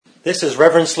This is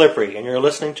Reverend Slippery, and you're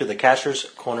listening to the Cashier's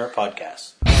Corner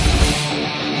podcast.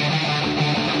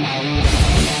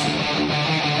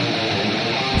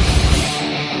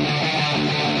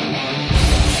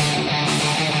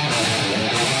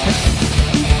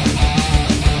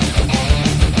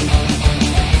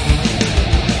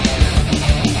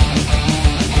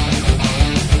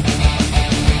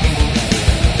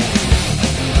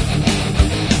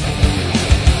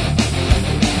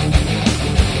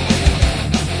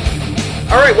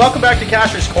 All right, welcome back to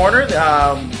Cashier's Corner.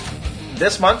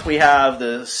 This month we have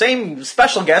the same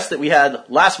special guest that we had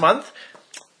last month,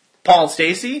 Paul and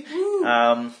Stacy.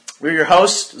 We're your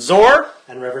hosts, Zor.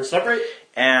 And Reverend Slippery.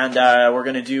 And we're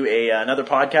going to do another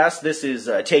podcast. This is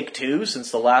take two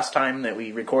since the last time that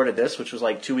we recorded this, which was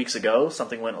like 2 weeks ago.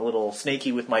 Something went a little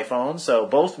snaky with my phone. So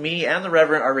both me and the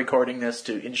Reverend are recording this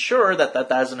to ensure that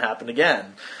doesn't happen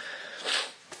again.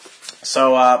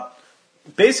 So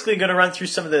basically going to run through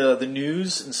some of the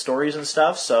news and stories and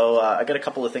stuff. So I got a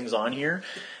couple of things on here.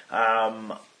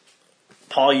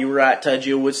 Paul, you were at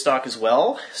Geo Woodstock as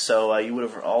well, so you would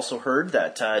have also heard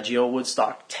that Geo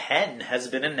Woodstock 10 has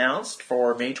been announced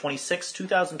for May 26,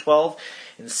 2012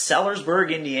 in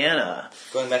Sellersburg, Indiana.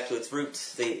 Going back to its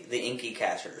roots, the Inky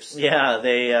Cashers. Yeah,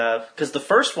 because the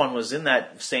first one was in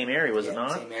that same area, was it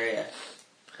not? Same area.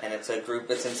 And it's a group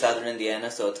that's in southern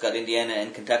Indiana, so it's got Indiana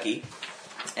and Kentucky.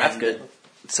 That's good.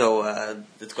 So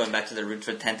it's going back to the roots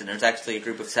for 10th, and there's actually a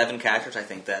group of 7 cashers, I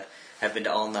think, that have been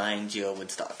to all 9 Geo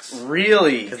Woodstocks.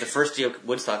 Really? Because the first Geo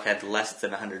Woodstock had less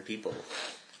than 100 people.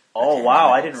 Oh,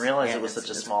 wow, I didn't realize it was such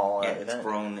a small event. It's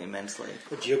grown immensely.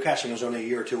 But geocaching was only a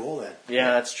year or two old then.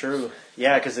 Yeah, that's true.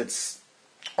 Yeah, because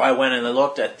I went and I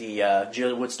looked at the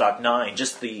Geo Woodstock 9,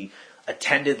 just the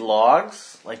attended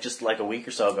logs, just like a week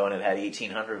or so ago, and it had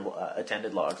 1,800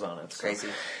 attended logs on it. So. Crazy.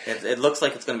 It looks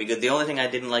like it's going to be good. The only thing I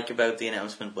didn't like about the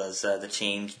announcement was the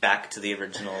change back to the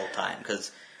original time,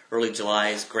 because early July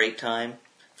is great time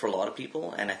for a lot of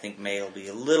people, and I think May will be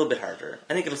a little bit harder.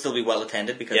 I think it'll still be well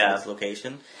attended because of its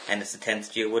location, and it's the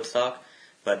 10th Geo Woodstock,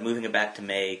 but moving it back to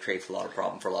May creates a lot of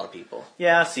problem for a lot of people.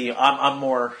 Yeah, see, I'm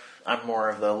more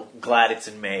of the glad it's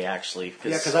in May, actually.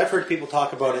 Yeah, because I've heard people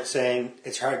talk about it saying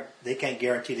it's hard, they can't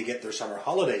guarantee to get their summer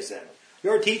holidays then.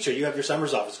 You're a teacher, you have your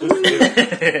summers off, it's good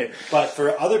for you. But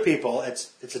for other people,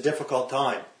 it's a difficult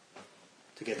time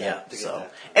to get that.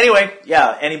 Anyway,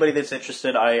 anybody that's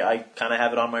interested, I kind of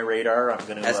have it on my radar.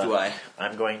 As do I.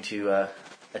 I'm going to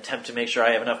attempt to make sure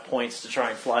I have enough points to try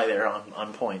and fly there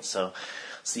on points, so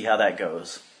see how that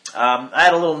goes. I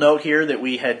had a little note here that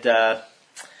we had...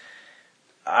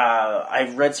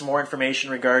 I've read some more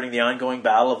information regarding the ongoing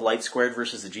battle of Light Squared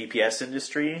versus the GPS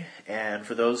industry, and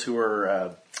for those who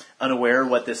are unaware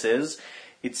what this is,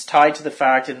 it's tied to the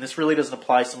fact, and this really doesn't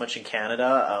apply so much in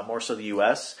Canada, more so the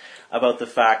US, about the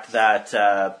fact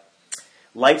that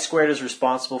Light Squared is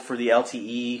responsible for the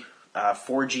LTE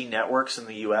 4G networks in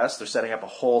the US. They're setting up a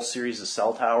whole series of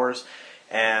cell towers,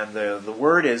 and the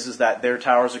word is that their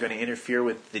towers are going to interfere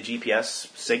with the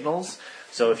GPS signals.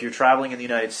 So if you're traveling in the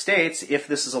United States, if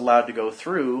this is allowed to go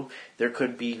through, there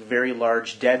could be very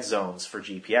large dead zones for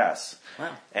GPS.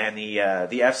 Wow. And the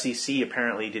FCC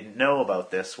apparently didn't know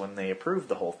about this when they approved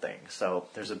the whole thing. So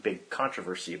there's a big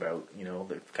controversy about,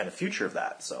 the kind of future of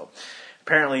that. So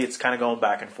apparently it's kind of going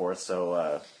back and forth.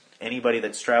 So anybody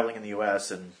that's traveling in the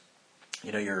U.S. and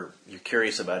you're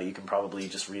curious about it, you can probably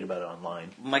just read about it online.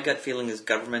 My gut feeling is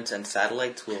governments and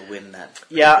satellites will win that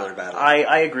particular battle.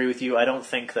 I agree with you. I don't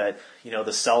think that,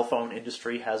 the cell phone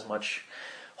industry has much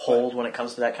hold when it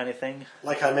comes to that kind of thing.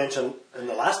 Like I mentioned in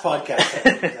the last podcast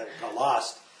that got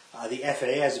lost, the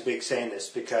FAA has a big say in this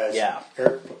because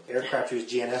aircraft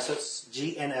use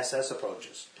GNSS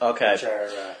approaches, which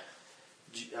are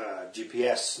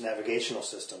GPS navigational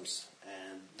systems,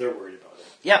 and they're worried about it.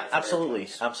 Yeah, absolutely.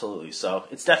 So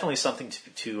it's definitely something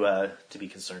to be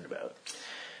concerned about.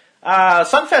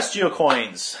 Sunfest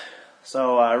Geocoins.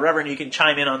 So, Reverend, you can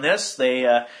chime in on this.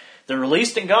 They're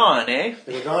released and gone, eh?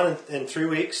 They were gone in 3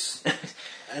 weeks,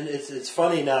 and it's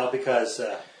funny now because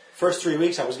first 3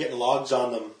 weeks I was getting logs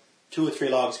on them, 2 or 3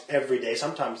 logs every day.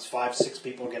 Sometimes 5, 6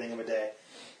 people getting them a day,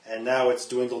 and now it's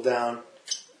dwindled down.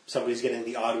 Somebody's getting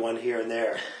the odd one here and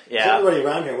there. Yeah. Everybody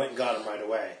around here went and got them right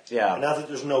away. Yeah. And now that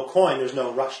there's no coin, there's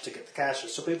no rush to get the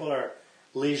caches, so people are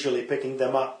leisurely picking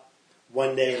them up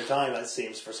one day at a time, it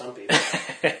seems, for some people.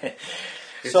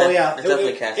 It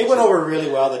went over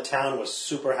really well. The town was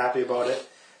super happy about it.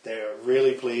 They were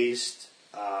really pleased.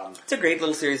 It's a great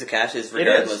little series of caches,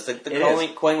 regardless.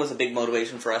 The coin was a big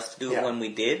motivation for us to do it when we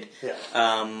did. Yeah.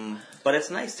 But it's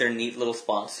nice. They're neat little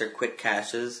spots. They're quick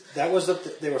caches. They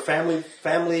were family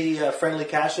friendly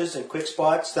caches and quick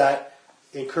spots that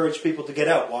encourage people to get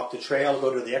out, walk the trail,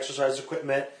 go to the exercise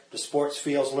equipment, the sports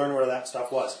fields, learn where that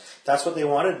stuff was. That's what they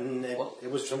wanted, and it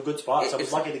was some good spots. I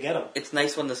was lucky to get them. It's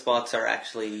nice when the spots are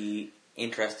actually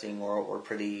interesting or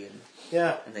pretty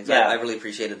and things. Yeah. I really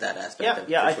appreciated that aspect of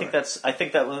it. I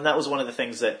think that was one of the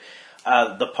things that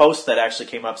the post that actually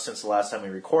came up since the last time we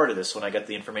recorded this, when I got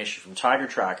the information from Tiger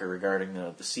Tracker regarding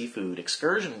the seafood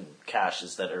excursion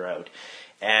caches that are out,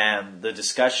 and the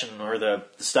discussion or the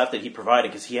stuff that he provided,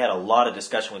 because he had a lot of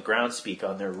discussion with Groundspeak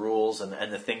on their rules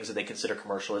and the things that they consider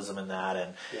commercialism in that,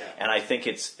 and I think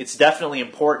it's definitely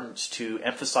important to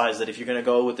emphasize that if you're going to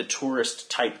go with the tourist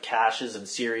type caches and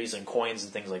series and coins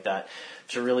and things like that,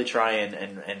 to really try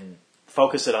and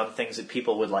focus it on things that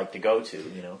people would like to go to,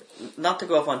 you know. Not to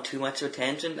go off on too much of a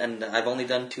tangent, and I've only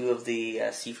done 2 of the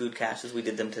seafood caches. We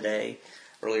did them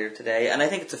earlier today, and I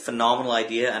think it's a phenomenal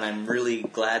idea, and I'm really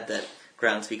glad that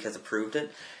Groundspeak has approved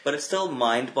it. But it's still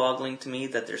mind-boggling to me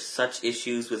that there's such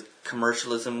issues with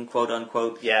commercialism,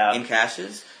 quote-unquote, in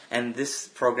caches, and this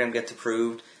program gets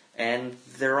approved, and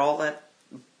they're all at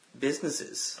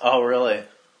businesses. Oh, really?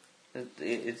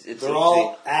 They're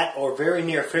all at or very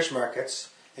near fish markets.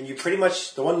 And you pretty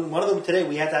much, one of them today,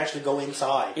 we had to actually go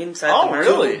inside. Inside the market.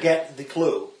 Really? To get the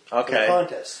clue for the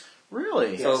contest.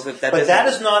 Really? Yes. So but that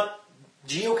is not,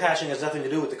 geocaching has nothing to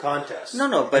do with the contest.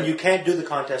 No, but... And you can't do the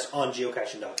contest on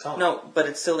geocaching.com. No, but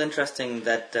it's still interesting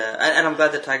that, and I'm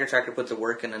glad that Tiger Tracker puts the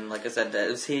work in, and like I said, it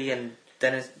was he and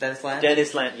Dennis Land?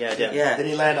 Dennis Land, yeah. Then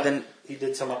he landed up, he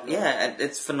did some up north. Yeah, and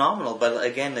it's phenomenal, but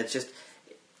again, it's just...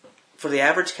 For the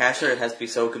average cacher, it has to be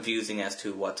so confusing as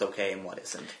to what's okay and what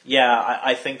isn't. Yeah,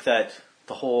 I think that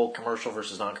the whole commercial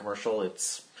versus non-commercial,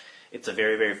 it's a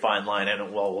very, very fine line,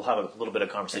 and we'll have a little bit of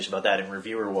conversation about that in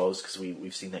reviewer woes, because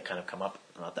we've seen that kind of come up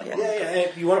not that long ago. Yeah,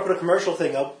 if you want to put a commercial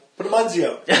thing up, put a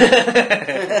Munzio.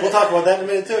 We'll talk about that in a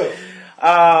minute too.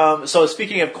 So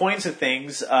speaking of coins and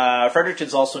things,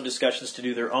 Fredericton's also in discussions to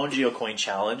do their own GeoCoin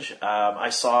challenge. I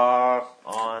saw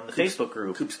on the Facebook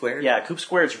group. Coop Square? Yeah, Coop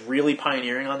Square is really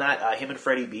pioneering on that. Him and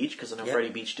Freddie Beach, because I know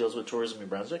Freddie Beach deals with tourism in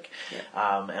Brunswick.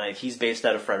 And he's based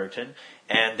out of Fredericton.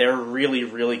 And they're really,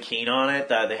 really keen on it.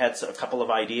 They had a couple of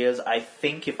ideas. I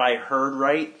think if I heard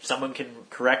right, someone can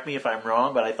correct me if I'm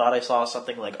wrong, but I thought I saw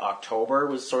something like October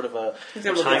was sort of a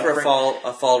they're looking for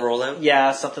a fall rollout.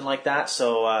 Yeah, something like that.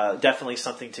 So definitely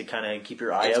something to kind of keep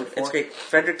your eye out for. It's great.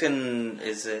 Fredericton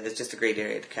is just a great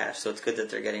area to cache, so it's good that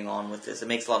they're getting on with this. It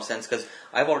makes a lot of sense, because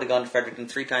I've already gone to Fredericton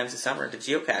 3 times this summer to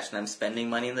geocache, and I'm spending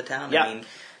money in the town. Yeah. I mean,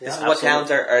 this is what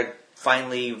towns are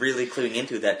finally really cluing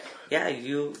into, that,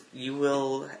 you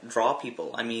will draw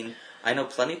people. I mean, I know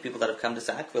plenty of people that have come to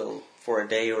Sackville for a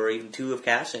day or even 2 of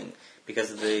caching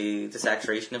because of the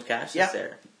saturation of caches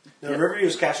there. Now,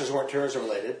 Riverview's caches weren't tourism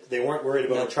related. They weren't worried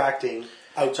about attracting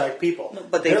outside people. No,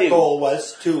 but their goal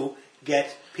was to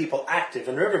get people active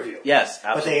in Riverview. Yes,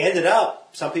 absolutely. But they ended up,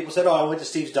 some people said, I went to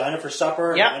Steve's Diner for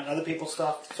supper, and other people's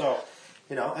stuff. So,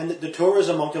 and the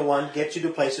tourism Moncton one gets you to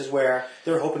places where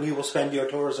they're hoping you will spend your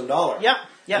tourism dollar. Yeah.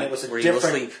 And it was where you will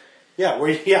sleep. Yeah,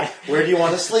 where do you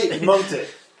want to sleep in Moncton?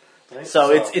 Right?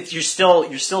 So it's you're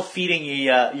still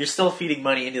feeding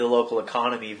money into the local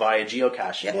economy via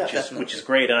geocaching, which is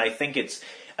great, and I think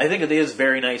it is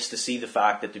very nice to see the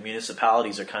fact that the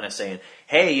municipalities are kind of saying,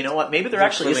 hey, you know what, maybe there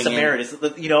actually is some merit.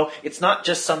 It's not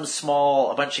just a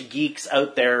bunch of geeks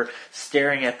out there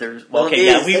staring at their.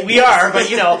 We are, but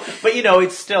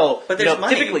it's still. But there's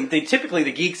money. Typically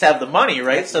the geeks have the money,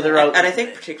 right? So they're out. And I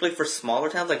think particularly for smaller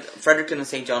towns, like Fredericton and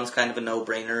St. John's, kind of a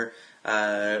no-brainer.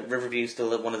 Riverview is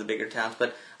still one of the bigger towns,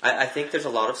 but I think there's a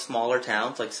lot of smaller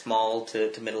towns, like small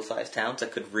to middle-sized towns,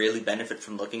 that could really benefit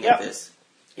from looking at this.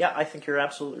 Yeah, I think you're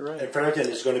absolutely right. And Fredericton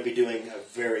is going to be doing a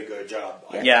very good job.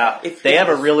 Yeah, they have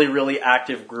a really, really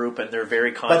active group, and they're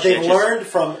very conscientious. But they've learned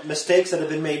from mistakes that have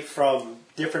been made from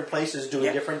different places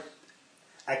doing different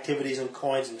activities and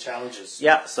coins and challenges.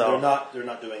 Yeah, so they're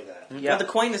not doing that. Yeah. Well, the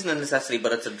coin isn't a necessity,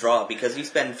 but it's a draw, because you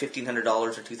spend $1,500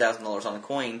 or $2,000 on a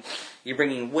coin, you're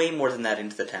bringing way more than that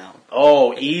into the town.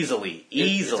 Oh, easily.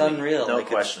 It's unreal. No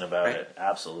question about it.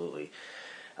 Absolutely.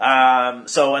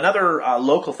 So another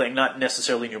local thing, not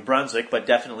necessarily New Brunswick, but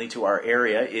definitely to our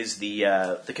area, is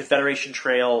the Confederation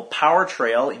Trail Power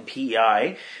Trail in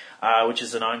PEI, which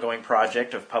is an ongoing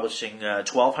project of publishing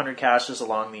 1,200 caches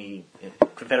along the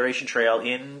Confederation Trail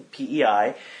in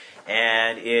PEI,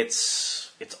 and it's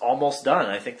almost done.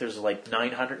 I think there's like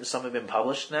 900 and some have been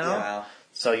published now. Wow.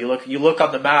 So you look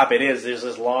on the map, there's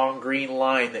this long green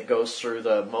line that goes through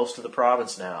most of the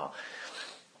province now.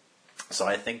 So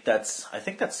I think that's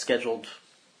scheduled.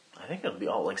 I think it'll be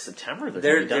all like September.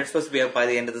 They're supposed to be out by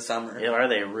the end of the summer. Yeah, are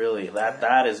they really?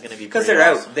 That is going to be because pretty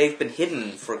they're awesome. out. They've been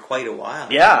hidden for quite a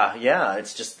while. Yeah.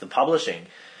 It's just the publishing.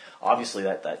 Obviously,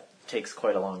 that takes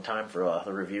quite a long time for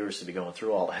the reviewers to be going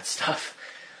through all that stuff.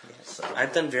 So.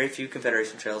 I've done very few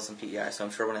Confederation trails in PEI, so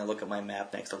I'm sure when I look at my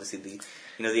map next, I'll see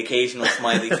the occasional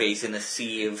smiley face in a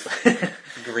sea of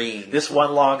green. This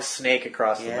one long snake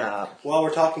across the map. While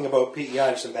we're talking about PEI,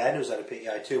 there's some bad news out of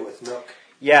PEI too with Nook.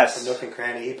 Yes. From Nook and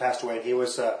Cranny. He passed away, and he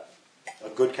was a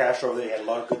good cacher over there. He had a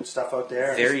lot of good stuff out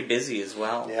there. Very busy as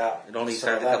well. Yeah. It only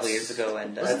started a couple of years ago.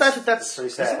 And isn't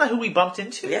that who we bumped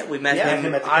into? Yeah, we met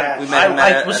him at the cache. We met him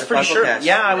I was pretty sure. Cache.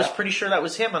 Yeah, I was pretty sure that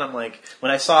was him, and I'm like,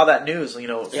 when I saw that news,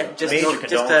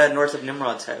 just north of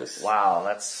Nimrod's house. Wow,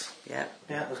 that's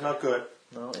it was not good.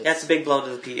 No, it's a big blow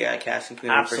to the PEI caching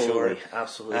community for sure.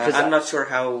 Absolutely. I'm not sure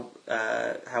how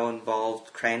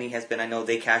involved Cranny has been. I know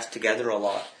they cached together a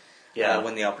lot. Yeah.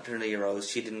 When the opportunity arose,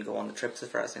 she didn't go on the trips as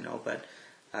far as I know, but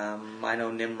I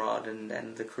know Nimrod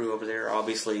and the crew over there are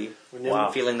obviously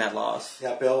feeling that loss.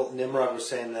 Yeah, Bill Nimrod was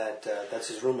saying that that's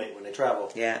his roommate when they travel.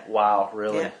 Yeah. Wow,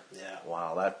 really? Yeah.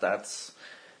 Wow, that's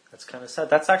kind of sad.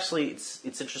 That's actually it's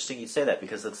interesting you say that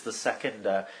because it's the second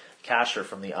cacher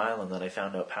from the island that I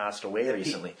found out passed away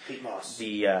recently. Pete Moss.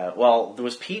 There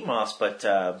was Pete Moss, but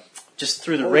just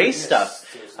through the race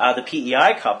stuff, the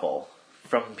PEI couple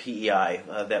from PEI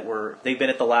they've been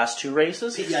at the last two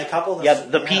races. PEI couple?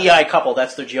 PEI couple,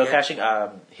 that's their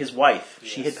geocaching. His wife,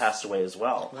 she had passed away as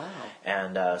well. Wow.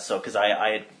 And because I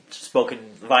had spoken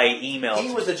via email.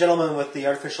 He was the gentleman with the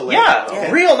artificial lake.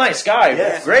 Yeah, real nice guy.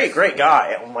 Yes. Great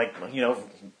guy. I'm like,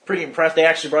 pretty impressed. They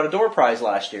actually brought a door prize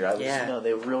last year.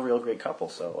 They were real great couple.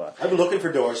 So I've been looking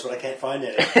for doors, but I can't find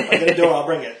any. If I get a door, I'll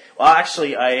bring it. Well,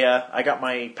 actually, I got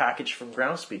my package from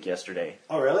Groundspeak yesterday.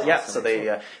 Oh, really? Yeah. So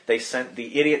they sent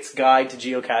the Idiot's Guide to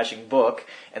Geocaching book,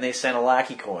 and they sent a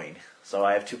Lackey coin. So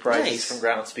I have two prizes from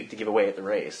Groundspeak to give away at the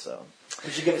race. So you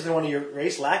should give it to one of your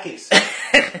race lackeys.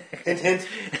 Hint, hint.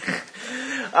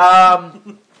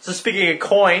 So speaking of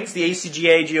coins, the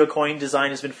ACGA GeoCoin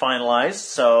design has been finalized.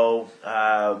 So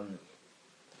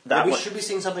we should be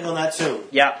seeing something on that soon.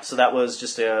 Yeah, so that was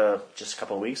just a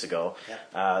couple of weeks ago.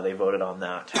 Yeah. They voted on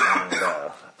that,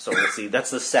 and so we'll see.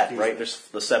 That's the set, right? There's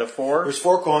the set of 4. There's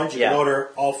 4 coins. You can order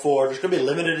all 4. There's going to be a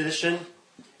limited edition,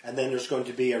 and then there's going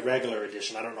to be a regular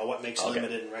edition. I don't know what makes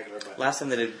limited and regular, but last time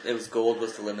that it was gold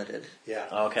was the limited. Yeah.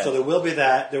 Okay. So there will be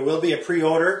that. There will be a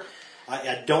pre-order.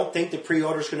 I don't think the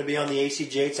pre-order is going to be on the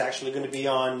ACJ. It's actually going to be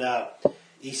on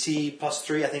EC Plus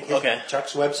 3. I think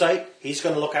Chuck's website. He's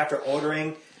going to look after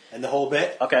ordering and the whole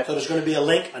bit. Okay. So there's going to be a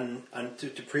link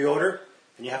to pre-order,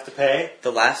 and you have to pay.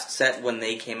 The last set when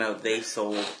they came out, they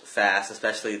sold fast,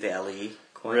 especially the LE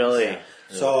coins. Really?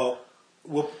 So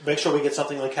we'll make sure we get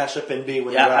something on Cash Up NB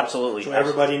when absolutely. so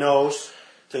everybody knows.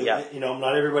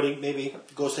 Not everybody maybe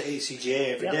goes to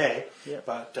ACGA every day,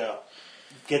 but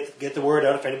get the word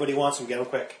out. If anybody wants them, get them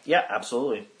quick. Yeah,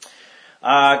 absolutely.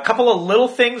 A couple of little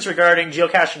things regarding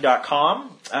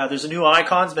geocaching.com. There's a new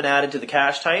icon's been added to the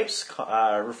cache types.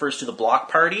 Refers to the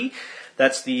block party.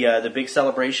 That's the big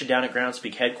celebration down at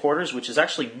Groundspeak headquarters, which is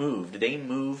actually moved. They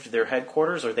moved their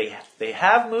headquarters, or they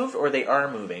have moved, or they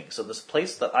are moving. So this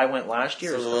place that I went last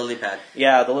year, the lily pad.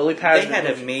 Yeah, the lily pad. They had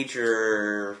a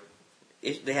major.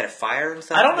 They had a fire and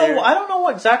stuff. I don't know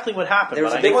exactly what happened. There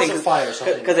was a big thing fire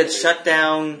because it shut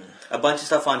down a bunch of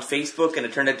stuff on Facebook, and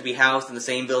it turned out to be housed in the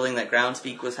same building that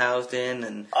Groundspeak was housed in.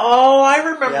 And I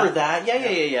remember that.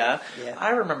 Yeah. I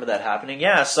remember that happening.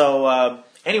 Yeah. So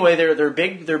anyway, their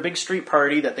big street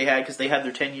party that they had, because they had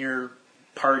their 10-year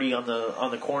party on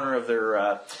the corner of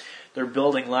their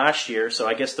building last year. So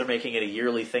I guess they're making it a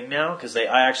yearly thing now, because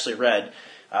I actually read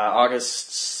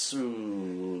August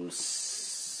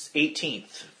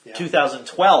 18th,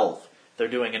 2012. They're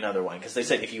doing another one, because they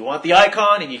said if you want the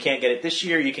icon and you can't get it this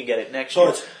year, you can get it next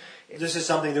year. This is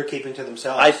something they're keeping to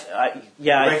themselves. A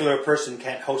regular person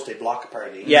can't host a block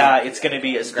party. Yeah, it's going to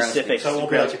be a specific. So it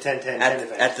won't be like a 10-10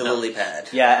 event. At the lily pad.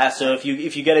 Yeah, so if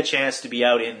you get a chance to be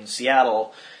out in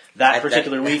Seattle that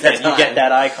particular weekend, you get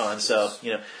that icon. So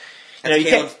That's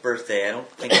Caleb's birthday. I don't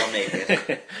think I'll make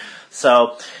it.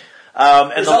 So.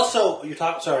 There's also you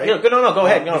talked. Sorry. No, go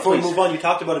ahead. Before we move on, you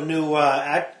talked about a new.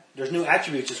 There's new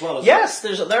attributes as well. Yes,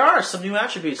 there are some new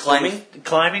attributes.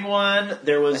 Climbing one.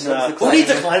 There was. Who needs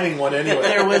a climbing one anyway?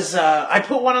 There was. I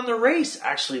put one on the race.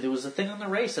 Actually, there was a thing on the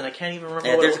race, and I can't even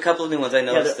remember. There's a couple of new ones. I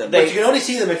noticed them. But you can only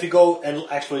see them if you go and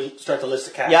actually start to list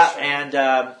the cache. Yeah,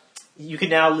 and you can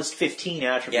now list 15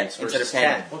 attributes instead of versus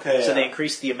 10. Okay. So they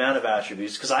increased the amount of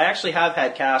attributes, because I actually have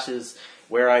had caches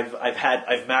where I've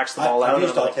maxed them all out. I've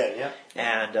used all 10, yeah.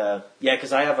 And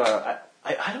because I have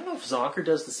I don't know if Zonker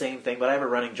does the same thing, but I have a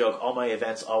running joke. All my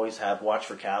events always have watch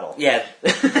for cattle. Yeah,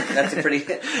 that's a pretty.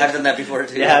 I've done that before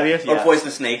too. Yeah, have you? Or Yeah.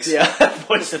 poisonous snakes. Yeah,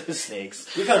 poisonous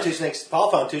snakes. We found 2 snakes.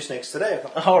 Paul found 2 snakes today.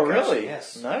 Oh, really?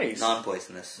 Yes. Nice.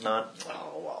 Non-poisonous. Oh,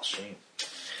 well, shame.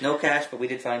 No cash, but we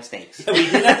did find snakes. We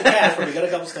did have the cash, but we got a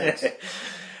couple snakes.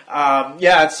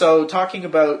 Yeah, so talking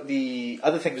about the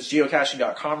other thing that's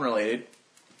geocaching.com related,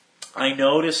 I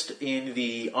noticed in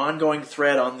the ongoing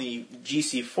thread on the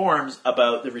GC forums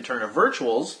about the return of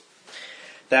virtuals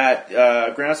that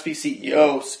Groundspeak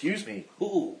CEO,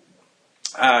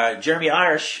 Jeremy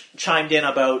Irish chimed in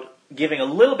about giving a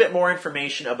little bit more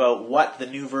information about what the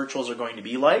new virtuals are going to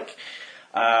be like,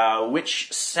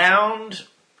 which sound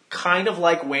kind of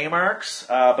like Waymarks,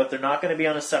 but they're not going to be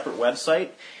on a separate website.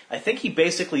 I think he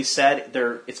basically said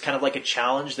it's kind of like a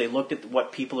challenge. They looked at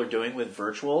what people are doing with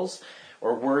virtuals,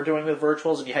 or were doing with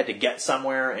virtuals, and you had to get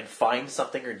somewhere and find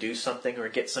something or do something or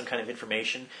get some kind of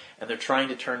information, and they're trying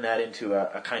to turn that into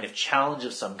a kind of challenge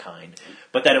of some kind.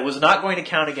 But that it was not going to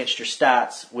count against your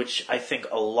stats, which I think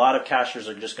a lot of cachers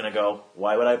are just going to go,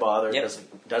 why would I bother? Yep.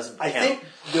 It doesn't I count. think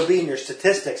they'll be in your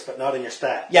statistics, but not in your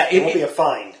stats. Yeah, it won't be a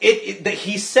find.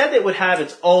 He said it would have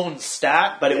its own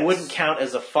stat, but it Yes. wouldn't count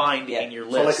as a find Yeah. in your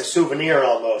So list. like a souvenir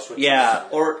almost. Which Yeah.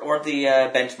 Or the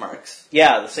benchmarks.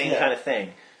 Yeah, the same Yeah. kind of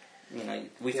thing. You know,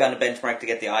 we found a benchmark to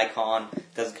get the icon.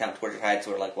 Doesn't count towards your height,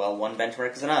 so we're like, well, one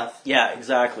benchmark is enough. Yeah,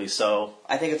 exactly. So,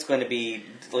 I think it's going to be,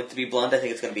 like, to be blunt, I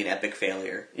think it's going to be an epic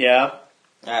failure. yeah.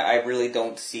 I really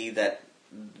don't see that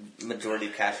majority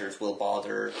of cachers will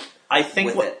bother. I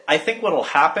think with it. I think what'll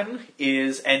happen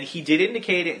is, and he did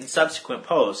indicate it in subsequent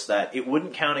posts, that it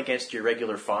wouldn't count against your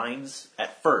regular fines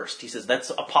at first. He says that's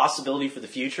a possibility for the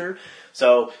future.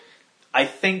 So, I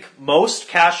think most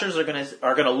cachers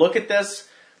are gonna look at this.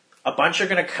 A bunch are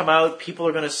going to come out, people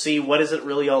are going to see what is it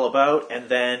really all about, and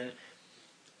then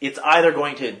it's either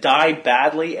going to die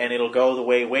badly and it'll go the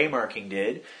way waymarking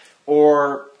did,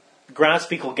 or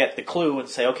Groundspeak will get the clue and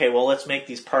say, okay, well, let's make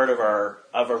these part of our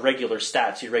regular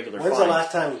stats, your regular When's fines. the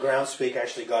last time Groundspeak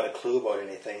actually got a clue about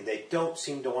anything? They don't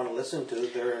seem to want to listen to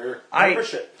their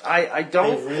membership. I They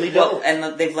don't... really Well, don't.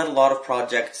 and they've let a lot of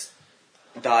projects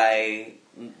die,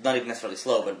 not even necessarily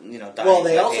slow, but, you know, die. Well,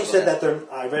 they by also painful said death. that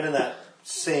I read in that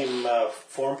same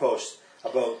forum post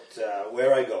about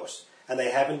Where I Goes, and they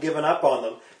haven't given up on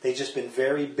them. They've just been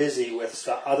very busy with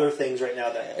other things right now.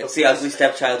 That It's the ugly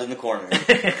stepchild in the corner.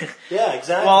 Yeah,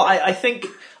 exactly. Well, I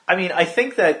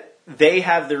think that they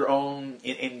have their own,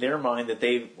 in their mind, that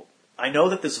I know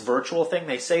that this virtual thing,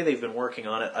 they say they've been working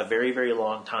on it a very, very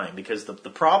long time, because the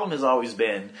problem has always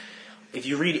been, if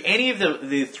you read any of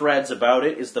the threads about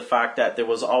it, is the fact that there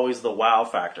was always the wow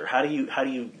factor. How do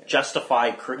you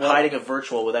justify hiding a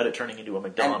virtual without it turning into a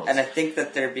McDonald's? And I think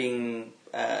that they're being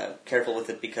careful with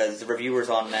it because the reviewers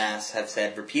en masse have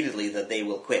said repeatedly that they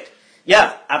will quit.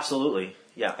 Yeah, absolutely.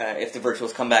 Yeah, If the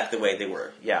virtuals come back the way they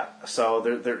were. yeah. So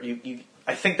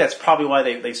I think that's probably why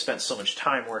they spent so much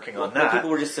time working on that. People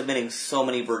were just submitting so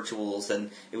many virtuals,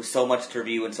 and it was so much to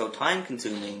review and so time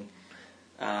consuming.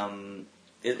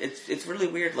 It's really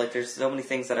weird. Like, there's so many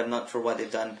things that I'm not sure why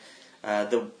they've done.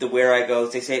 The Where I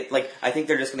Goes, they say, like, I think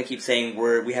they're just going to keep saying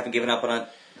we haven't given up on it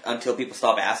until people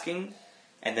stop asking,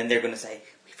 and then they're going to say,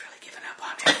 we've really given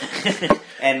up on it.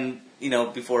 And, you know,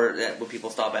 before when people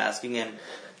stop asking, and,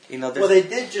 you know, well, they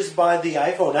did just buy the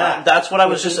iPhone app. That's what I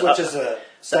was which is a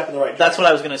step in the right direction. That's what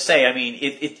I was going to say. I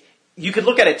mean, you could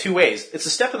look at it two ways. It's a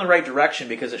step in the right direction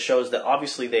because it shows that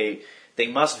obviously they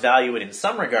must value it in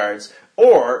some regards,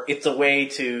 or it's a way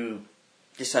to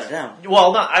just shut it down.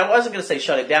 Well, no, I wasn't going to say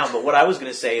shut it down, but what I was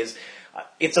going to say is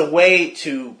it's a way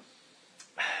to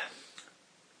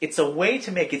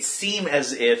make it seem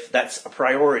as if that's a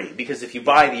priority. Because if you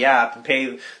buy the app and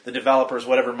pay the developers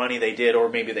whatever money they did, or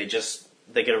maybe they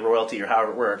get a royalty or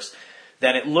however it works,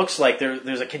 then it looks like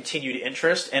there's a continued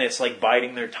interest, and it's like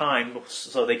biding their time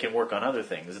so they can work on other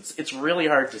things. It's really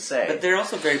hard to say. But they're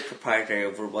also very proprietary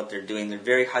over what they're doing. They're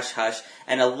very hush-hush,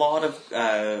 and a lot of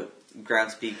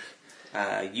Groundspeak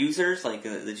users, like the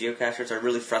geocachers, are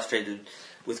really frustrated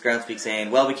with Groundspeak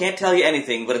saying, well, we can't tell you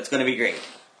anything, but it's going to be great.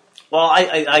 Well,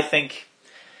 I think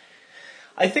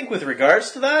with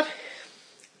regards to that,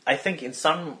 I think in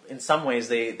some ways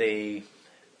they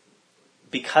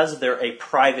because they're a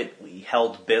privately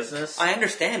held business. I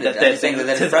understand it. I'm saying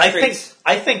that it frustrates.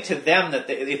 I think to them that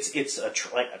it's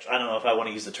I don't know if I want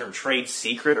to use the term trade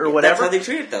secret or whatever. That's how they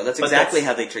treat it, though. That's But exactly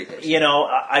that's- how they treat it. You know,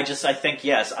 I think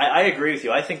yes, I agree with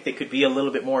you. I think they could be a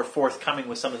little bit more forthcoming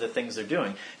with some of the things they're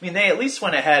doing. I mean, they at least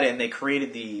went ahead and they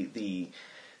created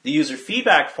the user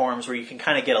feedback forums where you can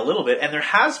kind of get a little bit, and there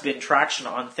has been traction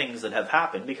on things that have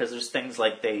happened because there's things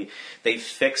like they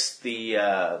fixed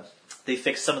they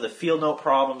fixed some of the field note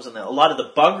problems, and a lot of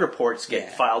the bug reports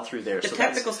get filed through there. The so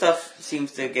technical stuff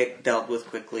seems to get dealt with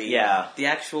quickly. Yeah. The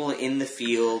actual in the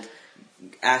field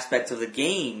aspects of the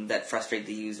game that frustrate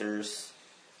the users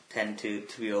tend to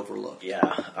be overlooked. Yeah,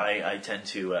 I tend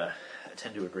to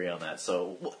agree on that.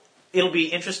 So it'll be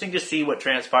interesting to see what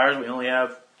transpires. We only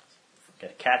have got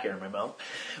a cat hair in my mouth.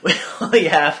 We only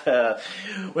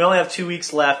have 2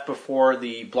 weeks left before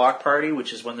the block party,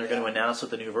 which is when they're going to announce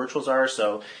what the new virtuals are.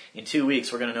 So in 2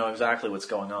 weeks, we're going to know exactly what's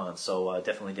going on. So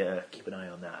definitely keep an eye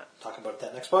on that. Talk about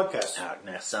that next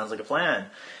podcast. Sounds like a plan.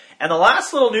 And the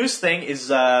last little news thing is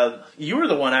you were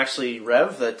the one actually,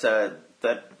 Rev,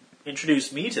 that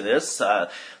introduced me to this. The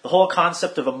whole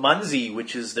concept of a Munzie,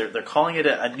 which is they're calling it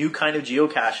a new kind of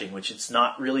geocaching, which it's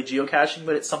not really geocaching,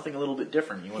 but it's something a little bit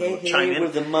different. You want to chime in?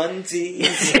 With the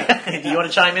Munzies. Do you want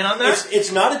to chime in on that?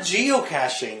 It's not a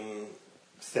geocaching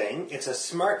thing. It's a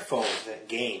smartphone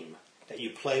game that you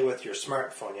play with your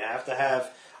smartphone. You have to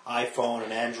have iPhone,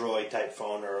 an Android type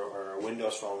phone, or a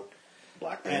Windows phone.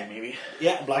 BlackBerry, maybe.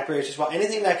 Yeah, BlackBerry as well.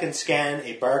 Anything that can scan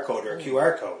a barcode or a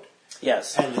QR code.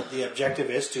 Yes. And the objective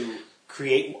is to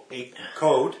create a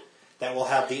code that will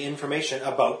have the information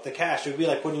about the cache. It would be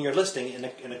like putting your listing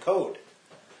in a code.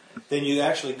 Then you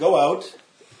actually go out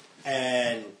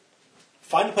and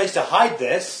find a place to hide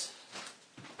this.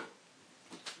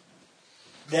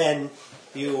 Then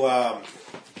you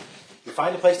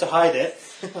find a place to hide it.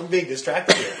 I'm being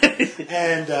distracted here.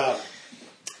 And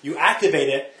you activate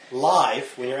it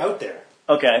live when you're out there.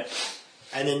 Okay.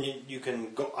 And then you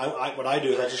can go. What I do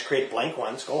is I just create blank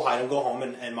ones, go hide them, go home,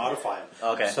 and modify them.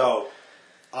 Okay. So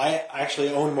I actually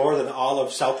own more than all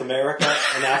of South America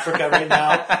and Africa right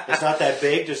now. It's not that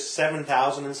big, just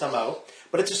 7,000 and some out.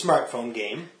 But it's a smartphone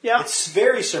game. Yeah. It's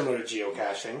very similar to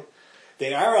geocaching.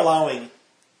 They are allowing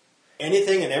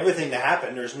anything and everything to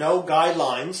happen. There's no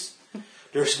guidelines.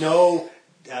 There's no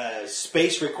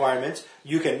space requirements.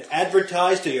 You can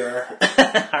advertise to your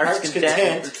heart's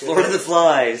content. Lord of the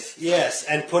Flies. Yes,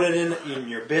 and put it in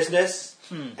your business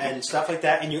and stuff like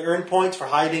that, and you earn points for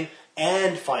hiding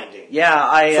and finding.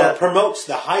 Yeah, so it promotes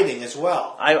the hiding as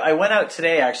well. I went out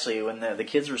today actually when the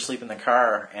kids were asleep in the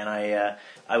car, and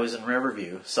I was in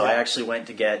Riverview, so I actually went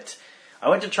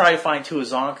to try to find two of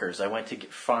Zonkers. I went to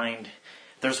find.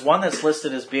 There's one that's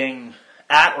listed as being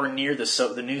at or near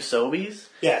the new Sobeys.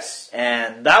 Yes.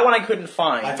 And that one I couldn't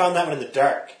find. I found that one in the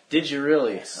dark. Did you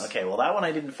really? Yes. Okay, well that one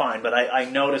I didn't find, but I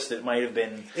noticed it might have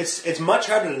been... It's much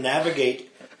harder to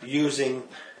navigate using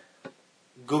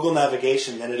Google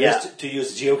Navigation than it is to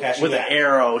use geocaching. With an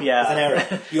arrow, yeah. With an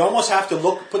arrow. You almost have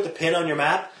to put the pin on your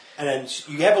map, and then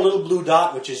you have a little blue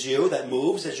dot, which is you, that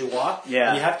moves as you walk. Yeah.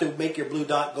 And you have to make your blue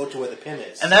dot go to where the pin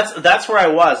is. And that's where I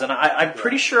was, and I'm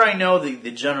pretty sure I know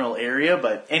the general area,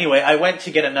 but anyway, I went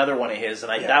to get another one of his,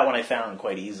 and that one I found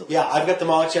quite easily. Yeah, I've got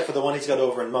them all except for the one he's got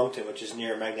over in Moncton, which is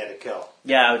near Magnetic Hill.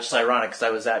 Yeah, which is ironic, because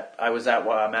I was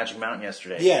at Magic Mountain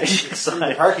yesterday. Yeah, it's in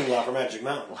the parking lot for Magic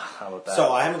Mountain. How about that?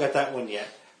 So I haven't got that one yet.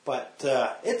 But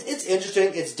it's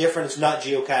interesting. It's different. It's not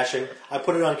geocaching. I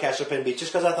put it on Cache Up NB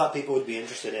just because I thought people would be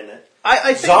interested in it.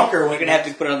 I think Zonker You're going to have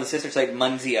to put it on the sister site,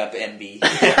 Munzie Up NB.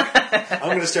 I'm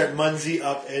going to start Munzie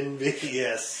Up NB,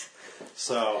 yes.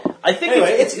 So, I think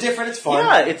anyway, it's different. It's fun.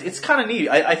 Yeah, it's kind of neat.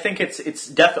 I think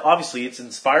it's obviously it's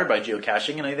inspired by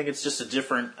geocaching, and I think it's just a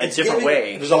different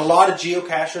way. There's a lot of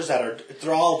geocachers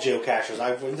they're all geocachers.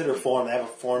 I've went to their forum. They have a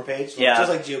forum page,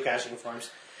 just like geocaching forums.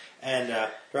 And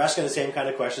they're asking the same kind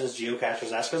of questions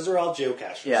geocachers ask because they're all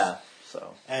geocachers. Yeah.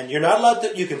 So. And you're not allowed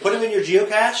to. You can put them in your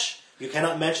geocache. You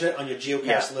cannot mention it on your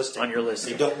geocache listing. On your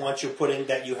listing. They don't want you putting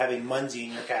that you have a Munzie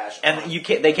in your cache. And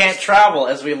they can't travel,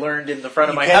 as we learned in the front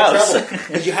of my house.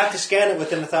 Because you have to scan it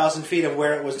within 1,000 feet of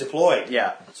where it was deployed.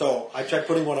 Yeah. So I tried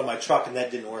putting one on my truck, and that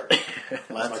didn't work.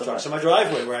 So my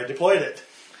driveway where I deployed it.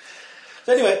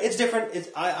 So anyway, it's different.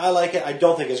 I like it. I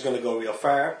don't think it's going to go real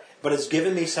far. But it's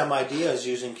given me some ideas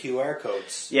using QR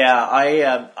codes. Yeah,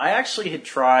 I actually had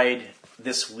tried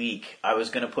this week. I was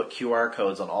going to put QR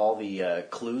codes on all the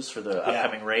clues for the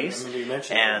upcoming race. I remember you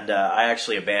mentioned and I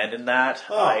actually abandoned that.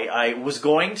 Oh. I was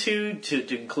going to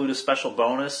include a special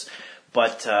bonus,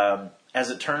 but as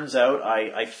it turns out,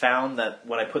 I found that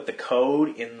when I put the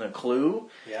code in the clue,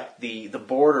 the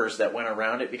borders that went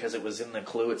around it, because it was in the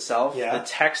clue itself, the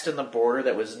text in the border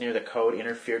that was near the code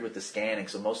interfered with the scanning.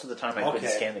 So most of the time I couldn't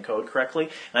scan the code correctly.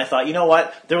 And I thought, you know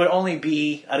what? There would only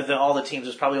be, out of all the teams,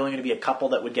 there's probably only going to be a couple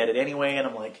that would get it anyway. And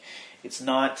I'm like, it's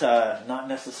not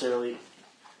necessarily...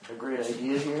 a great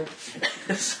idea here.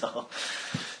 So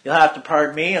you'll have to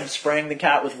pardon me. I'm spraying the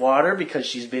cat with water because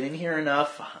she's been in here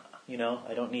enough. You know,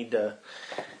 I don't need her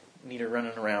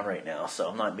running around right now, so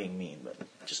I'm not being mean, but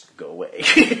just go away.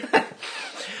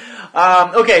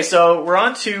 Okay, so we're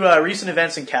on to recent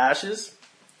events and caches.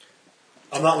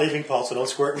 I'm not leaving, Paul, so don't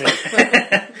squirt me.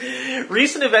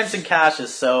 Recent events and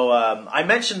caches. So I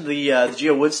mentioned the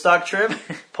Geo Woodstock trip.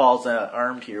 Paul's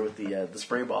armed here with the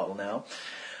spray bottle now.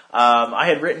 I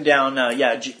had written down,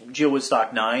 Geo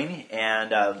Woodstock 9,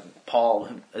 and Paul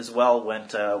as well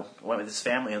went with his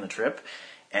family on the trip.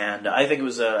 And I think it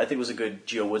was a good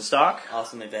Geo Woodstock.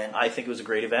 Awesome event. I think it was a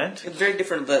great event. It's very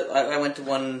different. I went to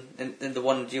one in the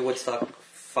one Geo Woodstock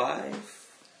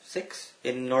 6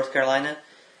 in North Carolina,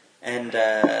 and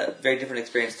very different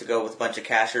experience to go with a bunch of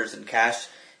cachers and cache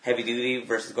heavy duty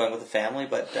versus going with a family.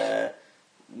 But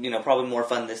probably more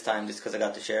fun this time just because I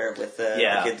got to share it with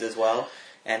the kids as well.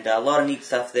 And a lot of neat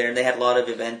stuff there. And they had a lot of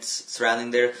events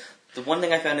surrounding there. The one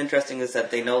thing I found interesting is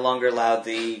that they no longer allowed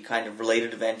the kind of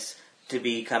related events to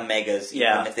become megas,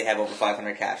 even if they have over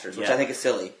 500 cachers, which I think is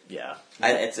silly. Yeah.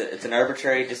 It's an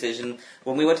arbitrary decision.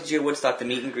 When we went to Geo Woodstock, the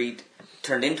meet and greet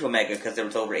turned into a mega because there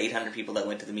was over 800 people that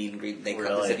went to the meet and greet. And they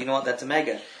said, you know what, that's a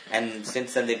mega. And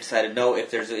since then they've decided, no,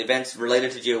 if there's events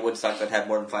related to Geo Woodstock that have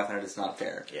more than 500, it's not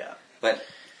fair. Yeah. But,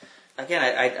 again,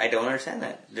 I don't understand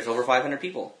that. There's over 500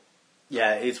 people.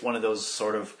 Yeah, it's one of those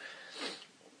sort of,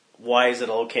 why is it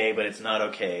okay, but it's not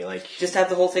okay? Like, just have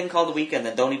the whole thing called the weekend,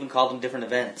 then don't even call them different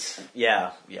events.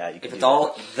 Yeah. If it's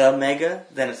all the mega,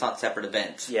 then it's not separate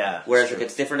events. Yeah. Whereas if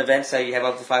it's different events, say you have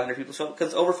up to 500 people show up,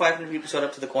 because over 500 people showed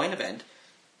up to the coin event,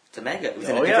 it's a mega. It was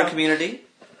in a different community.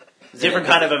 Different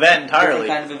kind of event entirely.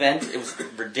 Different kind of event. It was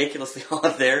ridiculously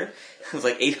hot there. It was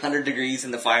like 800 degrees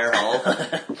in the fire hall.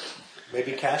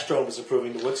 Maybe Castro was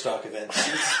approving the Woodstock event.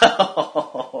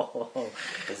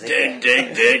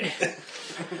 Dig.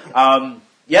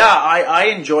 I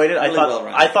enjoyed it. Really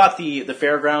I thought the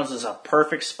fairgrounds was a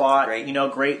perfect spot. Great.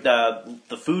 Great.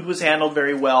 The food was handled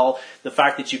very well. The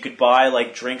fact that you could buy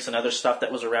like drinks and other stuff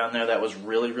that was around there, that was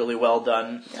really, really well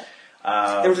done.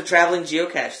 Yeah. There was a traveling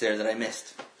geocache there that I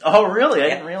missed. Oh, really? I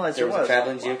didn't realize there was a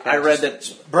traveling geocache. I read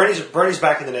that Bernie's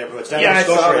back in the neighborhood. I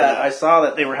saw that. I saw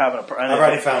that they were having a. I've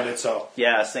already found it, so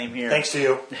yeah, same here. Thanks to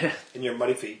you and your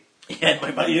muddy feet. Yeah,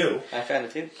 my Not you. I found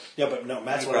it too. Yeah, but no,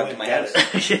 Matt's brought it to my house.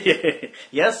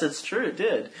 Yes, it's true. It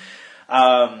did.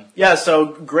 So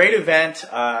great event.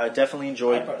 Definitely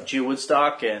enjoyed Geo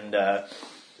Woodstock, and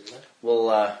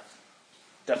I'll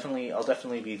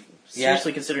definitely be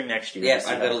seriously considering next year. Yes,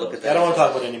 I better look at that. I don't want to talk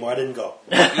about it anymore. I didn't go.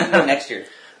 You can go next year.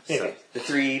 Maybe. The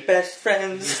 3 best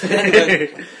friends. A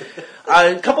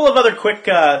couple of other quick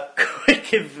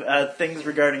things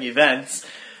regarding events.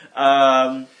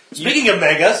 Speaking of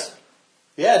megas,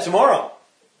 tomorrow.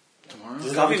 Are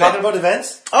we talking about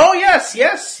events? Oh yes,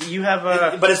 you have.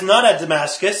 But it's not at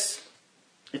Damascus.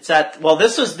 It's at. Well,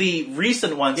 this was the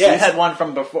recent one. So Yes. you had one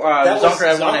from before. That was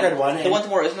Zonker Zonker one. The one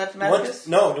tomorrow isn't that Damascus?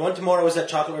 No, the one tomorrow was at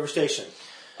Chocolate River Station.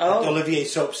 Oh, Olivier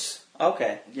Soaps.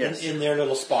 okay. Yes. In their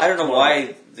little spot. I don't know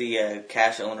why the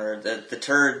cache owner, the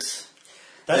turds,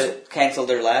 canceled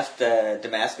their last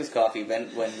Damascus coffee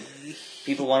event when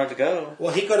people wanted to go.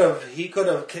 Well, he could have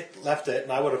left it,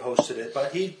 and I would have hosted it,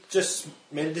 but he just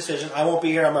made a decision. I won't be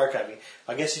here. I'm archiving.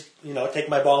 I guess take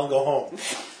my ball and go home.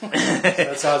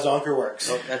 That's how Zonker works.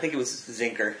 Well, I think it was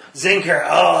Zinker. Zinker.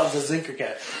 Oh, the Zinker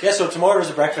cat. Yeah. So tomorrow is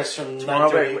a breakfast from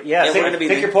 9:30. Yeah,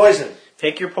 pick your poison.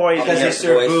 Pick your poison. Because they Yes,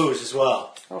 serve boys. booze as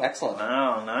well. Oh, excellent.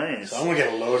 Oh, nice. So I'm gonna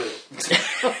get loaded.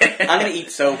 I'm going to eat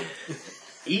soap.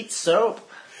 Eat soap.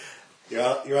 You're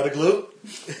out of glue.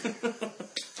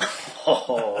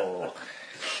 Oh,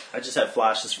 I just had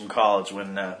flashes from college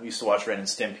when we used to watch Ren and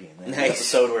Stimpy. And there's an Nice.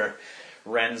 episode where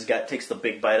Ren's takes the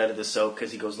big bite out of the soap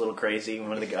because he goes a little crazy.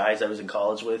 One of the guys I was in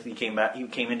college with, he came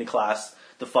into class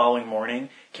the following morning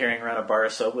carrying around a bar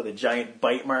of soap with a giant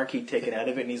bite mark he'd taken out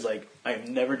of it, and he's like,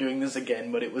 "I'm never doing this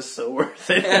again, but it was so worth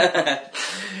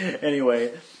it."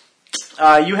 Anyway,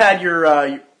 you had your.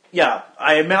 I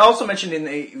also mentioned in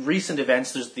the recent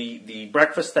events, there's the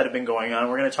breakfasts that have been going on.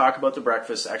 We're going to talk about the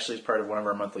breakfast actually as part of one of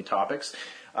our monthly topics.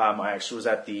 I actually was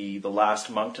at the last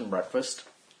Moncton breakfast,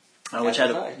 there was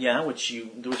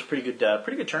a pretty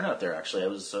good turnout there. Actually, I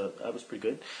was pretty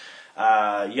good.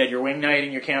 You had your wing night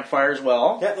and your campfire as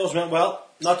well. Yeah, those went well.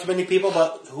 Not too many people,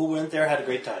 but who went there had a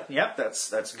great time. Yep,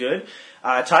 that's good.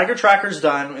 Tiger Tracker's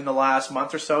done in the last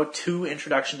month or so 2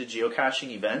 introduction to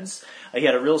geocaching events. He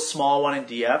had a real small one in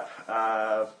Dieppe,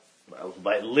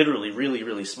 literally really,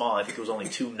 really small. I think there was only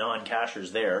 2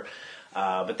 non-cachers there.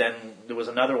 But then there was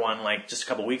another one like just a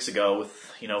couple weeks ago with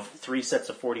 3 sets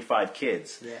of 45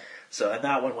 kids. Yeah. So, and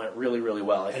that one went really, really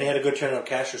well. And he had a good turnout of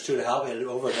cashers too to help. He had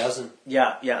over a dozen.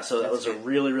 Yeah. So that was a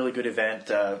really, really good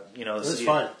event. It was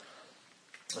fun.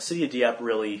 The city of Dieppe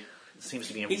really seems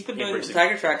to be. He's been doing embracing.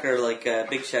 Tiger Tracker, like a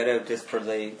big shout out just for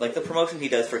the promotion he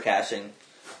does for caching.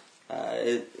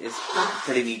 Is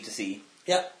pretty neat to see.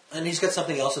 Yeah, and he's got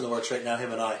something else in the works right now.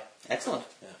 Him and I. Excellent.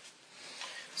 Yeah.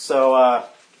 So,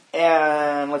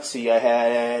 and let's see, I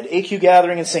had AQ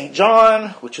Gathering in St. John,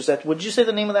 which was at, what did you say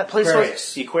the name of that place Aquarius.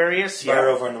 was? The Aquarius. Bar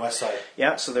over on the west side.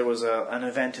 Yeah, so there was an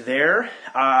event there.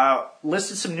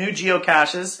 Listed some new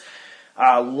geocaches.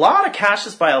 A lot of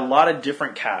caches by a lot of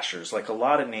different cachers, like a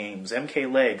lot of names.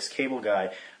 MK Legs, Cable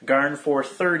Guy, Garn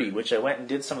 430, which I went and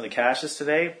did some of the caches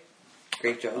today.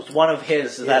 Great It job. was one of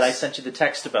his that I sent you the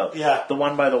text about. Yeah. The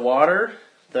one by the water,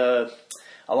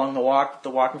 along the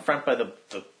walk in front by the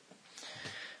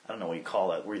I don't know what you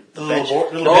call it. The bench.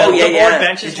 Little Oh, bed. yeah, the yeah. board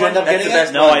benches Did you end one? up getting That's the it?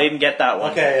 best No, one. I didn't get that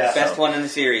one. Okay, yeah. Best one in the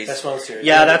series. That's one series.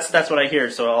 Yeah, that's what I hear.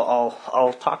 So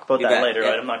I'll talk about You that bet, later. yeah.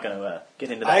 Right? I'm not going to get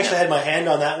into that. I actually now. had my hand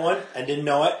on that one and didn't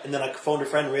know it, and then I phoned a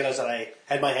friend and realized that I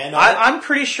had my hand on it. I'm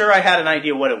pretty sure I had an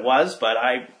idea what it was, but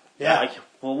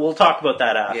we'll talk about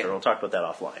that after. Yeah. We'll talk about that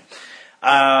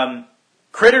offline.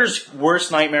 Critter's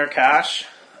Worst Nightmare Cache,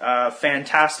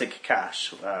 fantastic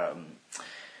cache.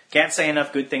 Can't say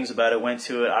enough good things about it. Went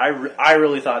to it. I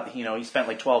really thought he spent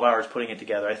like 12 hours putting it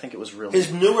together. I think it was really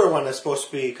His newer one is supposed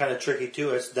to be kind of tricky too.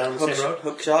 It's down the same road.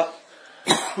 Hook shot.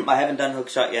 I haven't done hook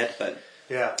shot yet, but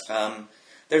Yeah.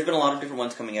 there's been a lot of different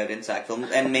ones coming out in Sackville,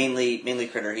 and mainly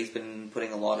Critter. He's been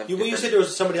putting a lot of. You different, said there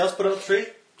was somebody else put out the tree?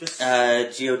 Just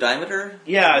Geodimeter.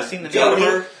 Yeah, I've seen the yeah,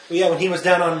 name. when he was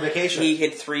down on vacation. He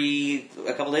hit 3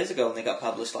 a couple days ago, and they got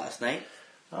published last night.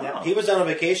 Yeah, he was down on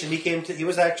vacation. He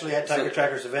was actually at Tiger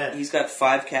Tracker's event. He's got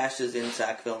 5 caches in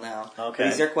Sackville now. Okay.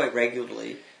 He's there quite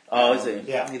regularly. Oh, is he?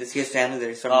 Yeah. He has family there.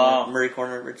 He's from Murray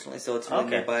Corner originally, so it's really Okay.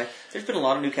 nearby. There's been a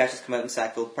lot of new caches come out in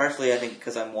Sackville, partially I think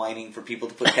because I'm whining for people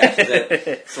to put caches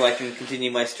out so I can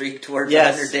continue my streak towards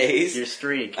 100 days. Your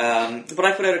streak. But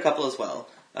I put out a couple as well.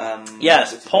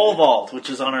 Yes, Pole Vault, which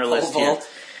is on our list here.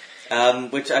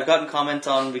 Which I've gotten comments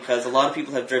on because a lot of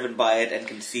people have driven by it and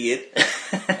can see it.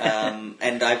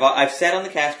 And I've said on the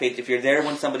cache page, if you're there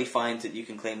when somebody finds it, you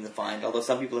can claim the find. Although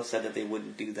some people have said that they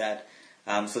wouldn't do that,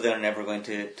 so they're never going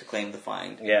to claim the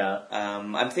find. Yeah.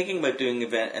 I'm thinking about doing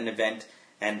an event,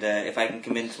 and if I can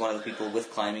convince one of the people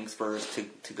with climbing spurs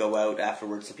to go out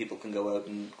afterwards, so people can go out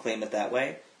and claim it that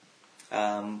way.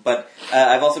 But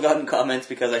I've also gotten comments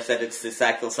because I said it's the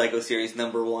Sackville Psycho Series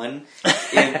 #1,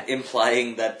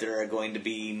 implying that there are going to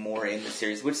be more in the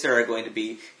series, which there are going to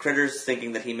be. Critter's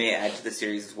thinking that he may add to the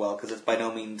series as well, because it's by no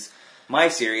means my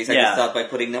series. I just thought by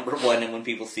putting #1, and when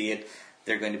people see it,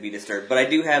 they're going to be disturbed. But I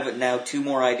do have now 2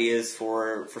 more ideas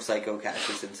for Psycho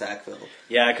caches in Sackville.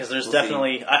 Yeah, because there's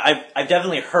definitely... I've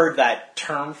definitely heard that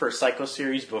term for Psycho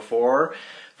Series before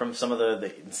from some of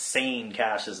the insane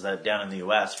caches that down in the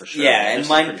U.S. for sure. Yeah, and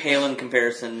mine pale in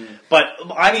comparison. But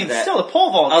I mean, still the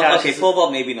pole vault cache. Okay, pole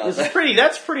vault maybe not.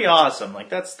 That's pretty awesome. Like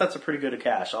that's a pretty good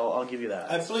cache. I'll give you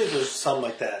that. I believe there's some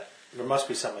like that. There must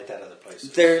be some like that other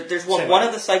places. There's one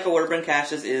of the Psycho Urban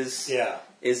caches is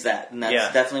that, and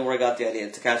that's definitely where I got the idea.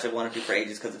 It's a cache I've wanted to do for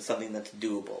ages because it's something that's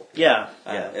doable. Yeah,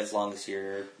 as long as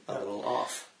you're a little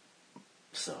off.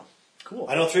 So cool.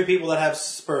 I know 3 people that have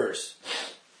spurs: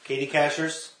 Katie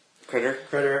Cashers,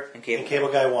 Critter, and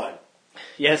Cable Guy 1.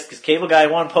 Yes, because Cable Guy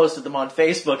 1 posted them on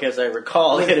Facebook, as I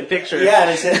recall. He had a picture. Yeah,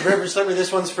 and he said, "River Slimmer,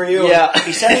 this one's for you." Yeah.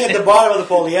 He's standing at the bottom of the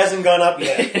pole. He hasn't gone up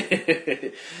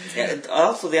yet. Yeah,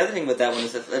 also, the other thing with that one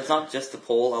is that it's not just the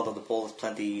pole, although the pole is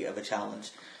plenty of a challenge.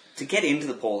 To get into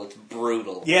the pole, it's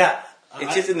brutal. Yeah.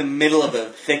 It's just in the middle of a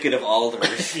thicket of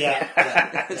alders. Yeah.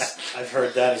 I've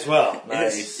heard that as well.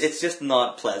 Nice. It's just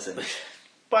not pleasant.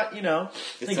 But, they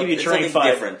give you it's terrain something 5.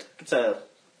 different.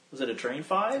 Was it a terrain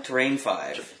 5? Terrain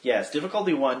 5. Yes,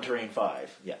 difficulty 1, terrain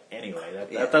 5. Yeah, anyway,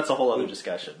 that's a whole other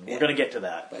discussion. We're going to get to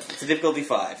that. But it's a difficulty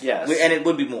 5. Yes. And it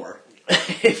would be more.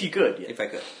 If you could, yeah. If I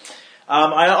could.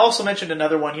 I also mentioned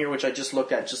another one here, which I just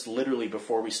looked at just literally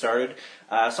before we started.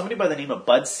 Somebody by the name of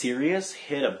Bud Sirius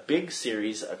hit a big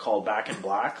series called Back in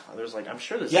Black. There's I'm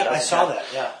sure there's I saw that.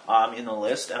 Yeah, in the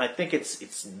list, and I think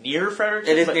it's near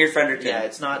Fredericton. It is near Fredericton. Yeah,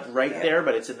 it's not right there,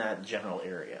 but it's in that general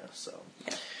area. So,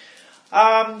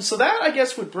 so that I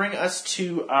guess would bring us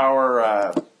to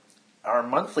our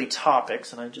monthly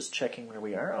topics, and I'm just checking where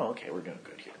we are. Oh, okay, we're doing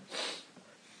good here.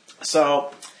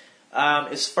 So.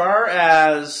 As far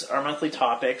as our monthly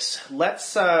topics,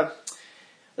 let's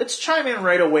chime in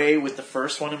right away with the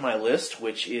first one in my list,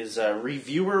 which is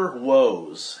reviewer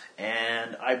woes.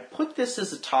 And I put this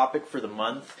as a topic for the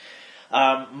month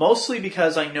Mostly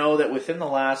because I know that within the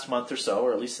last month or so,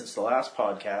 or at least since the last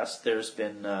podcast, there's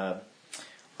been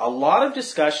a lot of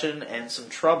discussion and some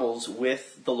troubles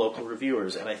with the local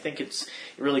reviewers. And I think it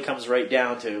really comes right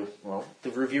down to, well,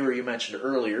 the reviewer you mentioned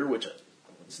earlier, which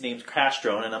his name's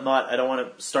Cashdrone, and I don't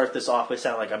want to start this off by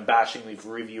sounding like I'm bashing the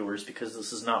reviewers, because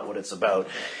this is not what it's about.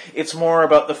 It's more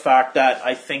about the fact that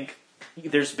I think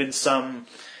there's been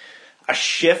a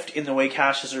shift in the way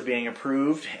caches are being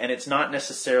approved, and it's not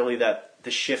necessarily that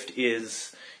the shift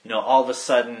is, all of a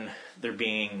sudden they're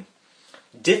being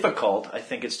difficult. I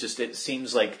think it's just, it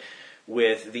seems like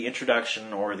with the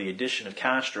introduction or the addition of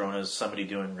Cashdrone as somebody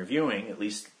doing reviewing, at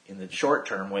least in the short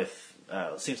term, with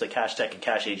it seems like Cache Tech and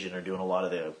Cache Agent are doing a lot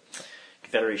of the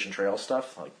Confederation Trail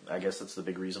stuff. Like, I guess that's the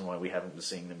big reason why we haven't been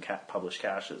seeing them publish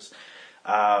caches.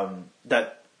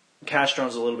 That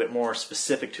Cashdrone's a little bit more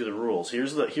specific to the rules.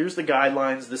 Here's the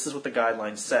guidelines. This is what the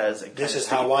guidelines says. And this is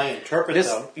how I interpret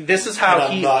them. This is how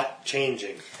I'm not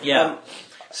changing. Yeah.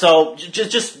 So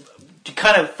just to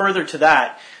kind of further to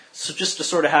that, so just to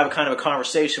sort of have a kind of a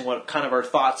conversation, what kind of our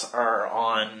thoughts are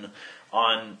on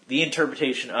the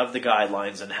interpretation of the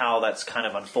guidelines and how that's kind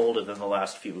of unfolded in the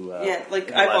last few.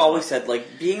 I've always said,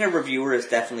 being a reviewer is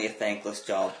definitely a thankless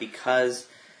job, because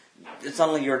it's not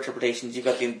only your interpretations, you've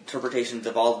got the interpretations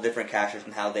of all the different cachers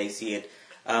and how they see it.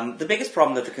 The biggest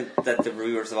problem that the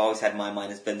reviewers have always had in my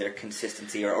mind has been their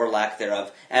consistency or lack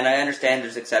thereof. And I understand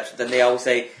there's exceptions, and they always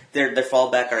say their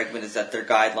fallback argument is that they're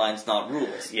guidelines, not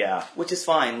rules. Yeah. Which is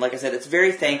fine. Like I said, it's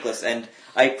very thankless, and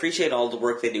I appreciate all the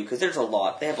work they do, because there's a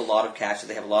lot. They have a lot of caches,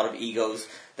 they have a lot of egos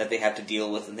that they have to deal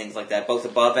with and things like that, both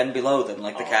above and below them,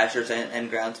 like the cachers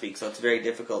and Groundspeak, so it's very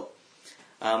difficult.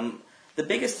 The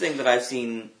biggest thing that I've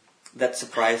seen that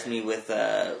surprised me with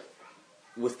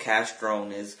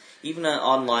Cashdrone is, even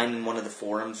online in one of the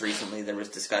forums recently, there was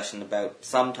discussion about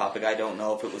some topic. I don't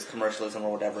know if it was commercialism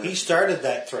or whatever. He started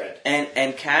that thread.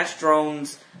 And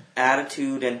Cashdrone's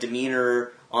attitude and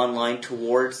demeanor online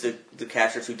towards the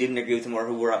cachers who didn't agree with him or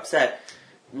who were upset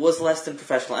was less than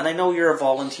professional. And I know you're a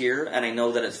volunteer, and I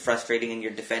know that it's frustrating and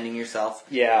you're defending yourself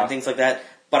and things like that.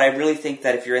 But I really think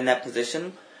that if you're in that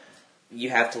position, you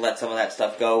have to let some of that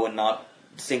stuff go and not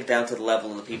sink down to the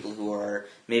level of the people who are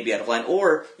maybe out of line,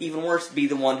 or even worse, be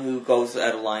the one who goes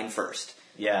out of line first.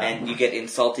 Yeah. And you get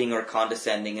insulting or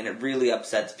condescending, and it really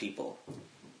upsets people.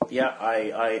 Yeah,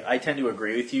 I tend to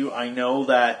agree with you. I know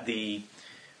that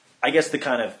I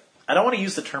don't want to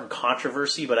use the term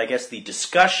controversy, but I guess the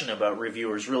discussion about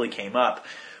reviewers really came up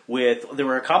there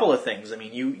were a couple of things. I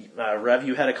mean, Rev,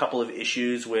 you had a couple of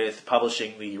issues with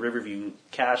publishing the Riverview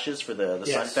caches for the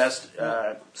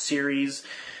Sunfest series.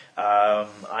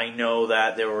 I know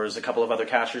that there was a couple of other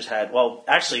cachers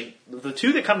actually, the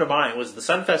two that come to mind was the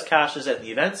Sunfest caches and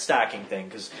the event stacking thing,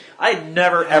 because I had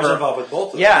never ever... I was involved with both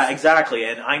of them. Yeah, exactly,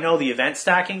 and I know the event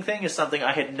stacking thing is something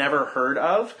I had never heard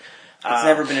of. It's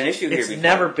never been an issue here before. It's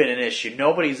never been an issue.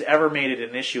 Nobody's ever made it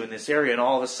an issue in this area, and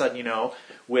all of a sudden,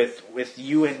 with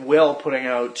you and Will putting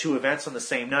out two events on the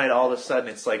same night, all of a sudden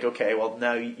it's like, okay, well,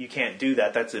 now you can't do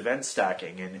that. That's event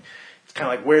stacking, and it's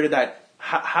kind of like, where did that...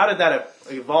 How did that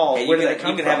evolve? Hey, where did that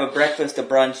come from? You can have a breakfast, a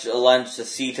brunch, a lunch, a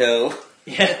Cito.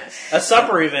 Yeah, a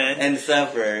supper event. And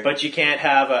supper. But you can't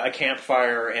have a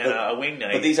campfire and a wing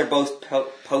night. But these are both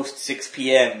post 6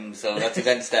 p.m., so that's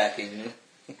event stacking.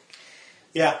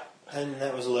 Yeah, and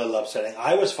that was a little upsetting.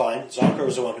 I was fine. Zonker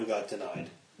was the one who got denied.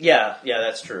 Yeah,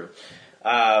 that's true.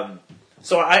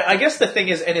 So I guess the thing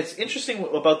is, and it's interesting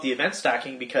about the event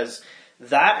stacking, because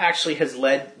that actually has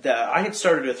led. I had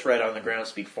started a thread on the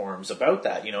Groundspeak forums about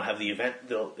that. Have the event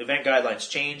guidelines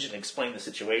change and explain the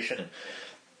situation. And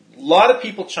a lot of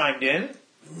people chimed in,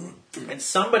 and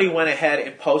somebody went ahead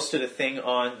and posted a thing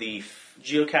on the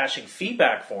geocaching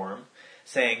feedback forum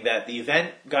saying that the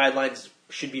event guidelines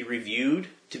should be reviewed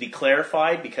to be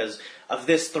clarified because of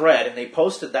this thread. And they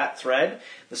posted that thread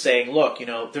saying, look,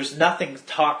 there's nothing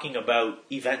talking about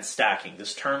event stacking,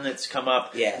 this term that's come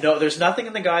up. Yeah. No, there's nothing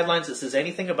in the guidelines that says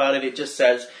anything about it. It just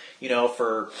says,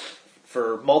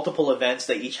 for multiple events,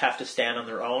 they each have to stand on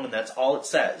their own, and that's all it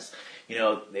says.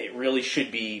 It really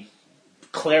should be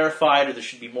clarified, or there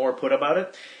should be more put about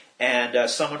it. And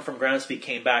someone from Groundspeak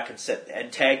came back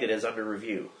and tagged it as under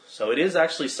review. So it is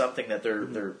actually something that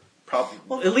they're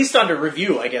probably, at least under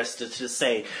review, I guess, to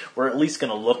say we're at least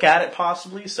going to look at it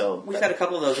possibly. So we've had a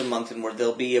couple of those in Moncton where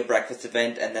there'll be a breakfast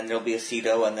event, and then there'll be a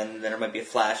Cito, and then there might be a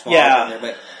flash mob.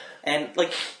 Yeah. And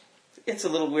it's a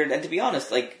little weird. And to be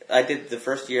honest, I did the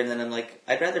first year, and then I'm like,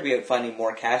 I'd rather be out finding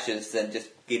more caches than just,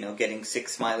 getting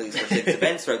 6 smileys for 6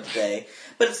 events throughout the day.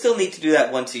 But it's still neat to do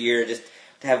that once a year, just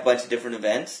to have a bunch of different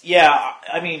events. Yeah,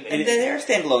 I mean, And they're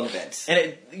standalone events.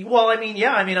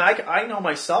 I know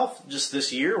myself just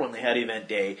this year when they had event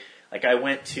day, like I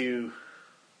went to.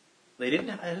 They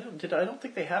didn't. I don't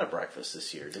think they had a breakfast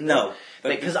this year. Did No,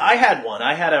 they? Because I had one.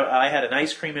 I had an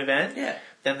ice cream event. Yeah.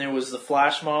 Then there was the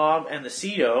flash mob and the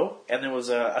Cedo, and there was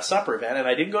a supper event. And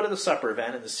I didn't go to the supper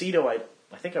event. And the Cedo, I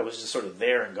think I was just sort of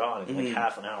there and gone in like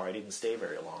half an hour. I didn't stay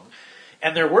very long.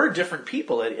 And there were different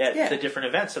people at the different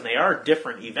events, and they are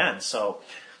different events. So,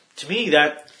 to me,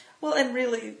 that Well, and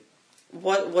really,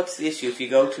 what's the issue if you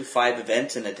go to 5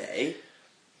 events in a day?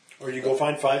 Or you go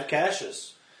find 5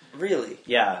 caches. Really?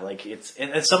 yeah, like it's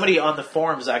and somebody on the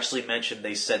forums actually mentioned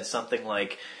they said something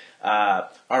like, all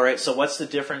right, so what's the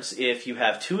difference if you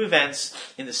have 2 events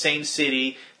in the same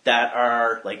city that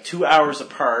are like 2 hours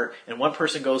apart, and one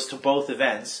person goes to both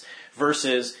events,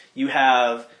 versus you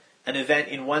have an event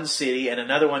in one city and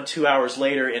another one 2 hours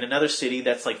later in another city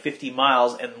that's like 50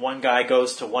 miles, and one guy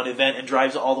goes to one event and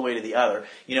drives all the way to the other.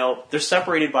 You know, they're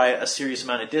separated by a serious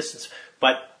amount of distance,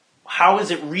 but how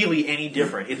is it really any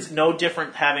different? It's no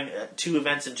different having 2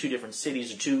 events in 2 different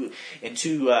cities or two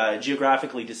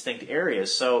geographically distinct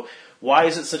areas. So why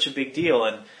is it such a big deal?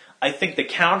 And I think the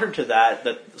counter to that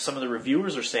some of the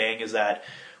reviewers are saying is that,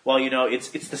 well, you know, it's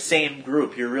the same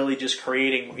group. You're really just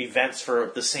creating events for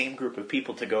the same group of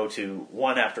people to go to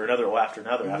one after another, after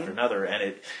another, after another, and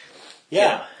it.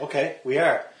 Yeah. Okay. We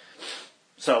are.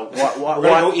 So We're going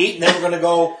to go eat, and then we're going to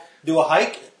go do a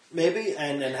hike, maybe,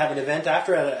 and have an event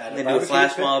after at a They do a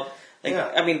flash pit. mob. Like,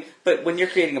 Yeah. I mean, but when you're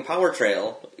creating a power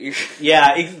trail, you're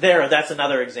that's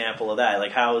another example of that.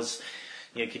 Like,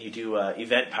 can you do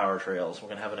event power trails? We're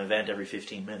going to have an event every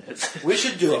 15 minutes. We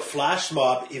should do a flash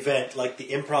mob event like the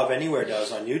Improv Anywhere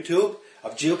does on YouTube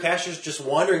of geocachers just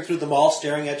wandering through the mall,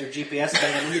 staring at their GPS,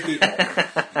 banging into people.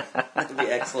 that would be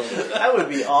excellent. That would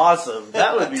be awesome.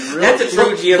 That would be really. That's a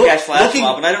true geocache flash looking-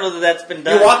 mob, and I don't know that that's been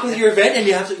done. You're walking to your event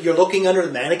and you're looking under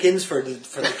the mannequins for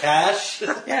the cache.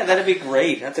 Yeah, that'd be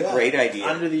great. That's a great idea.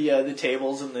 under the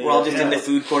tables and the. We're all just in the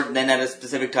food court, and then at a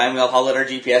specific time, we'll haul out our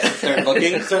GPS and start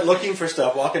looking. Start looking for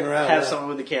stuff, walking around. have someone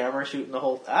with the camera shooting the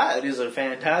whole. It is a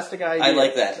fantastic idea. I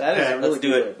like that. That is Yeah, a really let's do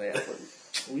good it. one, man.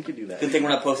 We could do that. Good thing we're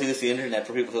not posting this to the internet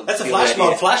for people to That's a steal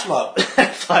the flash mob. idea.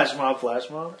 Flash mob. Flash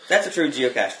mob. That's a true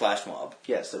geocache flash mob.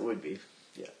 Yes, it would be.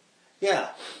 Yeah. Yeah.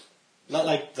 Not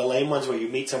like the lame ones where you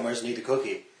meet somewhere and eat a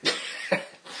cookie.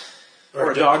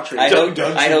 Or a dog treat. I Dog treat.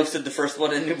 hosted the first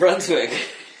one in New Brunswick.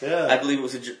 Yeah. I believe it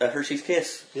was a Hershey's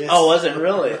Kiss. Yes. Oh, was it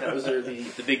really? That was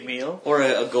the big meal. Or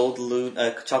a chocolate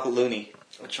loony.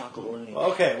 A chocolate loony.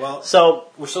 Okay, well, So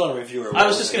we're still on reviewer. I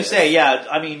was just going to say, yeah.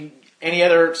 I mean, any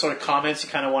other sort of comments you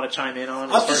kind of want to chime in on?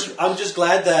 I'm just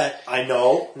glad that I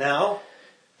know now,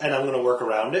 and I'm going to work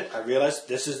around it. I realize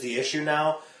this is the issue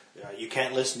now. You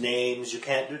can't list names. You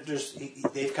can't.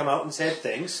 They've come out and said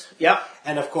things, Yeah.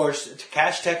 and of course,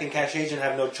 Cache Tech and Cache Agent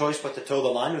have no choice but to toe the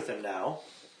line with him now,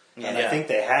 and I Yeah. think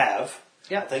they have.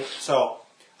 Yeah. I think so.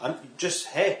 I'm just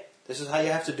this is how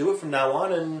you have to do it from now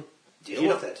on, and deal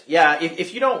with it. Yeah.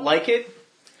 If you don't like it,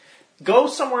 go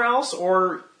somewhere else,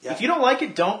 or Yeah. if you don't like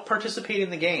it, don't participate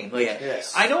in the game. Like, Yeah.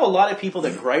 Yes. I know a lot of people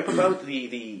that gripe about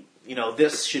the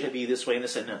this should it be this way and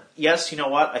this and that. Yes, you know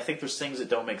what? I think there's things that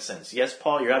don't make sense. Yes,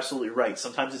 Paul, you're absolutely right.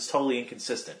 Sometimes it's totally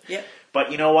inconsistent. Yeah.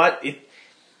 But you know what?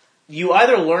 You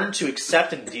either learn to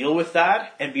accept and deal with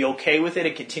that and be okay with it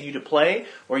and continue to play,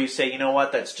 or you say, you know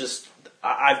what? That's just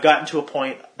I've gotten to a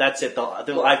point. That's it.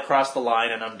 I've crossed the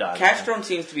line and I'm done. Cache Drone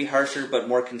seems to be harsher but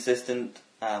more consistent.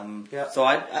 So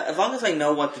as long as I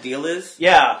know what the deal is,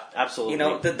 Yeah, absolutely. you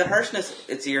know, the harshness,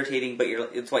 it's irritating, but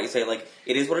it's what you say, like,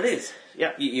 it is what it is.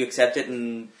 Yeah. You accept it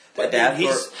and adapt.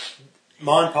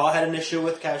 Ma and Pa had an issue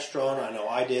with Castron. I know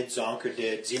I did. Zonker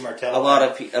did. Z Martello. A lot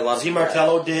of Z people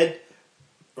Martello did.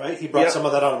 Right, he brought Yep. some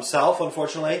of that on himself.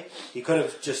 Unfortunately, he could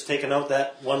have just taken out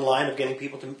that one line of getting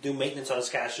people to do maintenance on his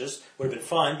caches. Would have been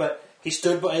fine, but he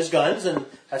stood by his guns, and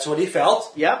that's what he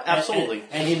felt. Yep, absolutely.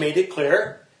 And he made it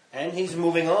clear, and he's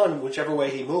moving on whichever way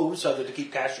he moves, whether to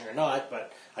keep caching or not.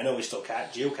 But I know he's still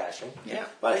geocaching. Yeah.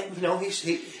 But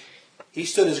he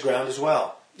stood his ground as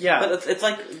well. Yeah. But it's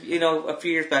like, you know, a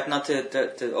few years back, not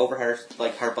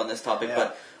to harp on this topic, Yeah.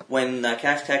 but when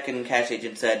Cache Tech and Cache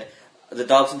Agent said the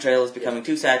Dobson Trail is becoming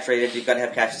too saturated, you've got to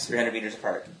have caches 300 meters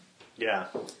apart. Yeah.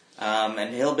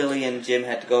 And Hillbilly and Jim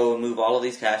had to go and move all of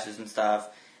these caches and stuff,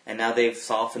 and now they've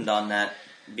softened on that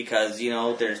because, you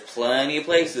know, there's plenty of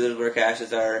places where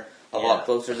caches are a lot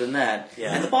closer than that.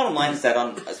 Yeah. And the bottom line is that,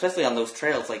 especially on those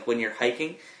trails, like when you're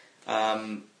hiking,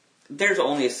 there's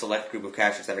only a select group of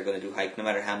caches that are going to do hike, no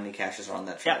matter how many caches are on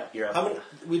that trail. Yeah. You're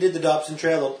We did the Dobson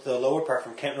Trail, the lower part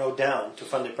from Kent Road down to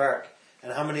Fundy Park,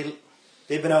 and how many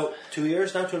They've been out 2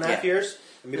 years now, 2.5 years.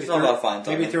 Maybe There's not a lot of fines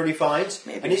on maybe them. 30 fines.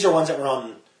 Maybe. And these are ones that were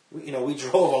on, we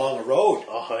drove along a road.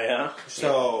 Oh, yeah?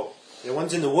 So the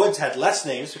ones in the woods had less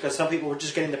names because some people were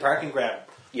just getting the park and grab.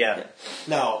 Yeah.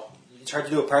 Now, it's hard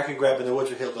to do a park and grab in the woods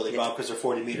with Hillbilly Bob because they're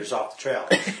 40 meters off the trail.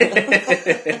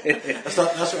 That's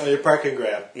not really a park and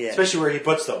grab, especially where he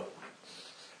puts them.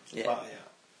 Yeah.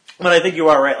 But I think you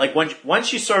are right. Like,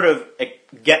 once you sort of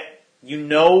get,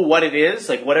 what it is,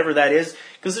 like whatever that is,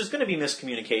 because there's going to be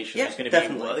miscommunication. Yeah, there's going to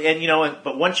definitely. be,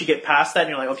 but once you get past that, and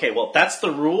you're like, okay, well, that's the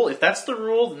rule. If that's the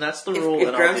rule, then that's the rule. If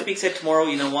and Groundspeak said tomorrow,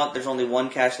 you know what, there's only one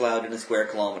cache allowed in a square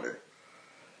kilometer.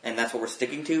 And that's what we're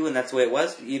sticking to, and that's the way it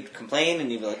was. You'd complain,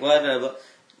 and you'd be like, what?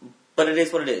 But it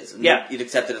is what it is. And you'd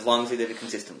accept it as long as they did it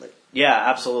consistently. Yeah,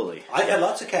 absolutely. I've had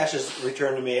lots of caches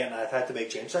returned to me, and I've had to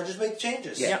make changes. I just make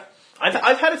changes. Yeah.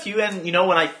 I've had a few, and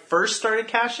when I first started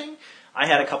caching, I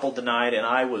had a couple denied, and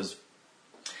I was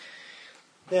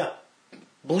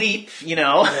bleep,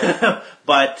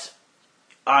 but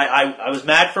I was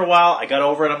mad for a while. I got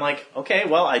over it. I'm like, okay,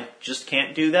 well, I just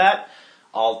can't do that.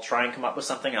 I'll try and come up with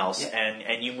something else,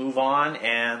 and you move on,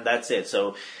 and that's it.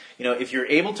 So, if you're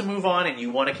able to move on and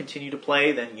you want to continue to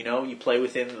play, then you play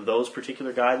within those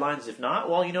particular guidelines. If not,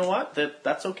 well, you know what?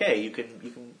 That's okay. You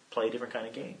can play a different kind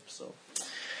of game. So,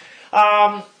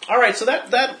 all right. So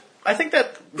that I think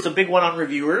that was a big one on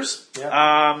reviewers.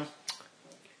 Yeah.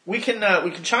 We can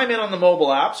chime in on the mobile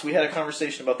apps. We had a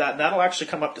conversation about that, and that'll actually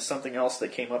come up to something else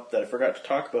that came up that I forgot to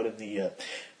talk about in the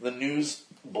news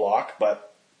block.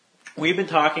 But we've been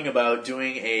talking about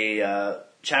doing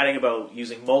chatting about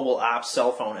using mobile apps,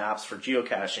 cell phone apps for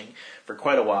geocaching for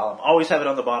quite a while. I always have it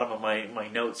on the bottom of my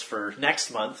notes for next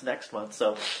month.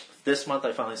 So this month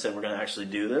I finally said we're going to actually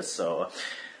do this. So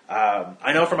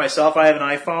I know for myself I have an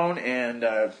iPhone, and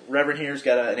Reverend here's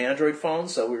got an Android phone,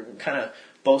 so we're kind of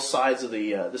both sides of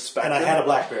the spectrum. And I had a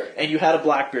BlackBerry. And you had a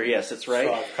BlackBerry, yes, that's right.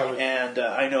 So I've covered. And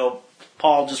I know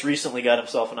Paul just recently got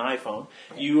himself an iPhone.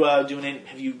 You have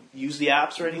you used the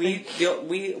apps or anything?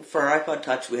 We for our iPod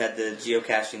Touch, we had the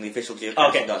geocaching, the official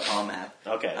geocaching.com app.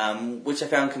 Okay. Which I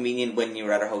found convenient when you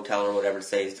were at a hotel or whatever to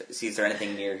see is there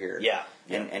anything near here. Yeah.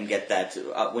 And get that.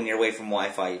 When you're away from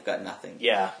Wi-Fi, you've got nothing.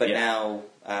 Yeah. But now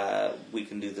we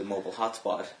can do the mobile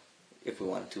hotspot if we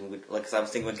wanted to. Because I was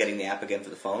thinking about getting the app again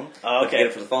for the phone. Oh, okay. But to get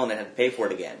it for the phone, I had to pay for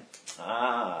it again.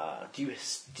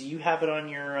 Do you have it on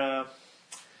your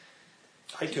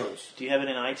iTunes. Do you have it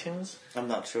in iTunes? I'm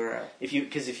not sure. If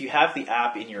you have the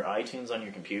app in your iTunes on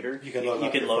your computer, you can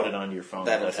load it onto your phone.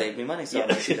 That'll save me money, so I'm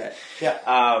going to do that.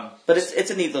 Yeah. But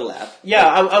it's a neat little app. Yeah,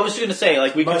 I was going to say,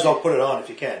 like, we might as well put it on if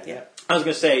you can. Yeah. I was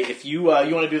going to say, if you want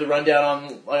to do the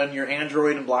rundown on your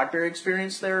Android and BlackBerry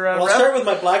experience there, Well, I'll start with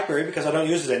my BlackBerry because I don't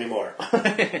use it anymore.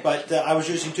 But I was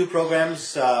using two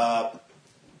programs, Blackstar.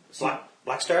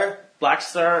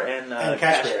 Blackstar and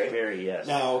Cacheberry. Cacheberry, yes.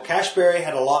 Now, Cacheberry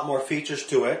had a lot more features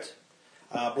to it.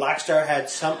 Blackstar had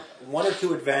one or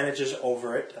two advantages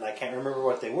over it, and I can't remember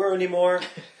what they were anymore.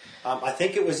 I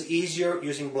think it was easier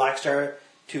using Blackstar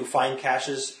to find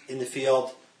caches in the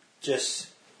field. Just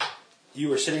you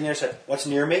were sitting there and said, "What's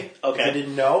near me?" Okay. I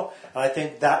didn't know, and I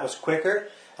think that was quicker.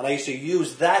 And I used to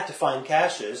use that to find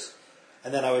caches,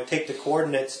 and then I would take the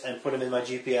coordinates and put them in my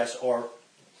GPS or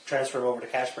transfer them over to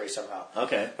Cacheberry somehow.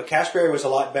 Okay. But Cacheberry was a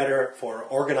lot better for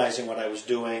organizing what I was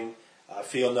doing,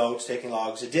 field notes, taking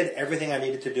logs. It did everything I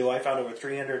needed to do. I found over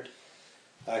 300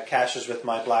 caches with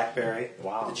my BlackBerry.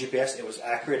 Wow. The GPS, it was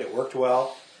accurate. It worked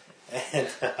well. And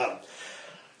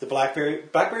the BlackBerry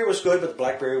was good, but the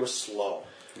BlackBerry was slow.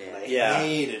 Yeah. I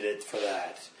hated it for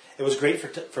that. It was great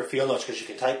for field notes because you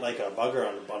can type like a bugger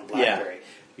on BlackBerry. Yeah.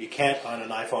 You can't on an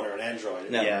iPhone or an Android.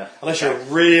 No. Yeah. Unless you're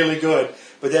really good.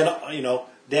 But then,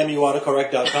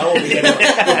 damnyouautocorrect.com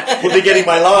will be getting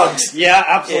my logs. Yeah,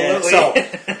 absolutely. Yeah, so,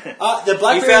 the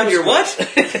BlackBerry you found your what?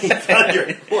 You found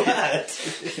your what?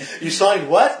 You signed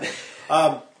what?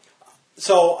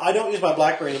 So I don't use my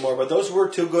BlackBerry anymore, but those were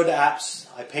two good apps.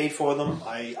 I paid for them.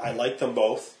 I like them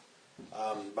both.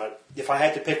 But if I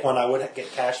had to pick one, I would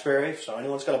get Cacheberry. So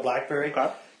anyone's got a BlackBerry,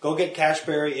 go get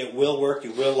Cacheberry. It will work.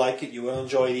 You will like it. You will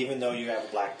enjoy it, even though you have a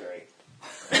BlackBerry.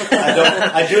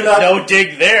 I do not. No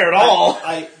dig there at all.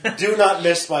 I do not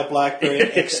miss my BlackBerry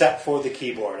except for the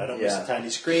keyboard. I don't miss the tiny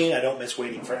screen. I don't miss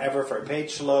waiting forever for a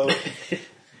page to load.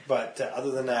 But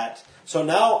other than that, so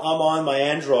now I'm on my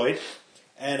Android,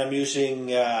 and I'm using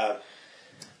the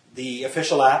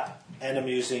official app, and I'm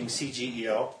using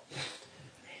CGEO,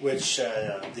 which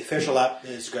the official app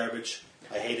is garbage.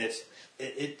 I hate it.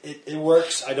 It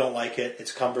works. I don't like it.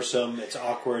 It's cumbersome. It's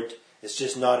awkward. It's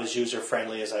just not as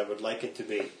user-friendly as I would like it to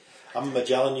be. I'm a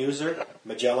Magellan user.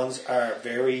 Magellans are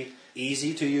very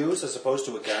easy to use as opposed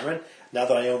to a Garmin. Now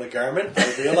that I own a Garmin,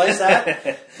 I realize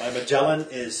that. My Magellan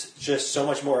is just so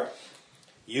much more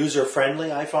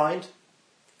user-friendly, I find.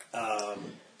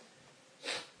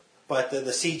 But the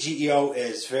CGEO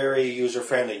is very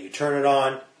user-friendly. You turn it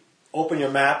on, open your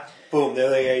map, boom,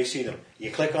 there you see them.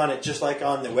 You click on it just like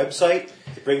on the website.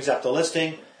 It brings up the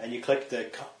listing, and you click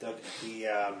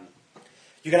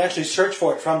you can actually search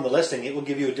for it from the listing. It will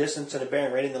give you a distance and a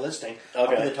bearing rating the listing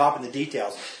up in the top in the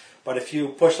details. But if you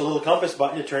push the little compass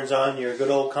button, it turns on your good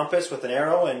old compass with an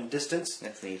arrow and distance.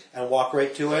 That's neat. And walk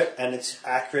right to it, and it's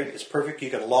accurate. It's perfect.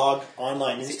 You can log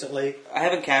online instantly. I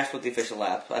haven't cached with the official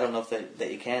app. I don't know if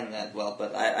that you can that well,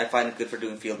 but I find it good for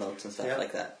doing field notes and stuff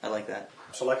like that. I like that.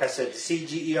 So like I said, the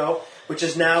CGEO, which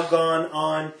has now gone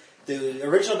on, the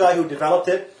original guy who developed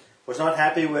it was not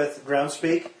happy with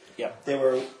Groundspeak. Yep. They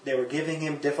were giving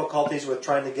him difficulties with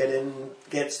trying to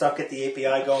get stuff, get the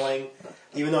API going.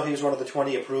 Even though he was one of the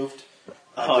 20 approved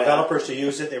developers to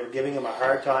use it, they were giving him a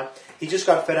hard time. He just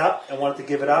got fed up and wanted to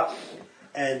give it up.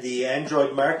 And the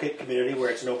Android market community, where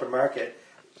it's an open market,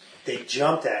 they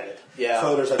jumped at it. Yeah.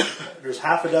 So there's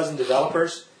half a dozen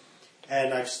developers,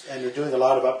 and they're doing a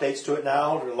lot of updates to it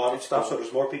now. There's a lot of stuff, so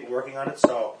there's more people working on it.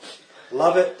 So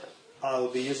love it. I'll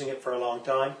be using it for a long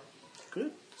time.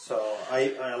 Good. So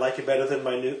I like it better than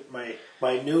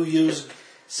my new used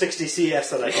 60CS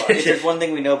that I bought. If there's one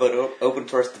thing we know about open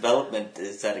source development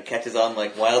is that it catches on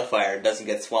like wildfire and doesn't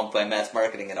get swamped by mass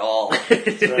marketing at all.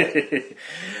 That's right.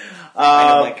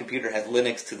 I know my computer has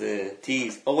Linux to the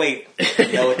T's. Oh wait,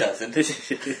 no it doesn't.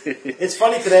 It's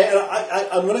funny today, and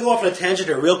I'm going to go off on a tangent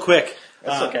here real quick.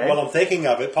 That's okay. While I'm thinking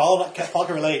of it, Paul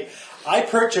can relate. I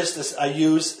purchased a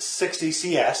used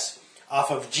 60CS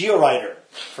off of GeoRider,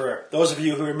 for those of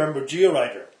you who remember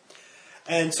GeoRider.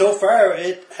 And so far,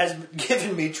 it has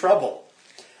given me trouble.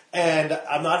 And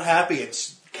I'm not happy.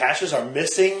 Caches are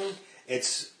missing.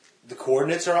 The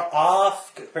coordinates are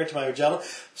off compared to my Magellan.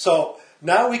 So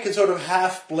now we can sort of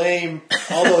half blame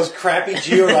all those crappy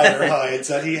GeoRider hides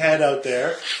that he had out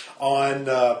there on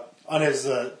his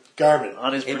Garmin.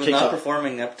 On his It was particular. not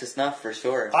performing up to snuff for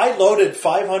sure. I loaded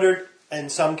 500 and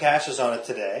some caches on it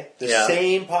today. The Yeah.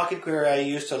 same pocket query I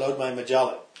used to load my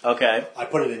Magellan. Okay. I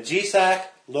put it in GSAC,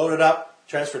 loaded up,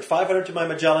 transferred 500 to my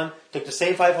Magellan, took the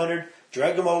same 500,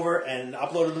 dragged them over, and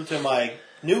uploaded them to my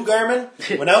new Garmin,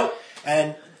 went out,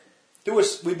 and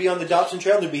we'd be on the Dobson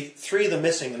Trail, there'd be 3 of them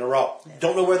missing in a row.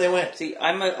 Don't know where they went. See,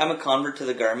 I'm a convert to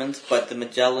the Garmin's, but the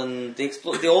Magellan,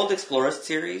 the old Explorist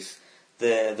series,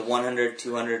 the 100,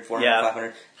 200, 400, Yeah.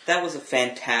 500, that was a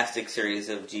fantastic series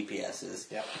of GPSs.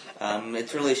 Yeah.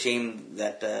 It's really a shame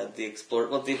that the Explorer,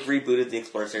 well, they've rebooted the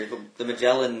Explorer series, but the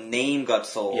Magellan name got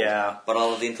sold, Yeah. but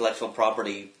all of the intellectual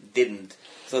property didn't.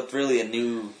 So it's really a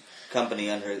new company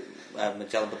under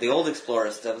Magellan. But the old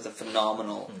Explorers, that was a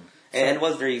phenomenal, and it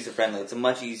was very user friendly. It's a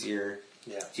much easier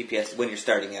GPS when you're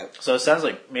starting out. So it sounds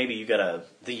like maybe you got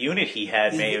the unit he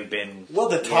had may have been. Well,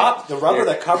 the top, the rubber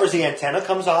that covers the antenna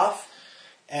comes off,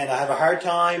 and I have a hard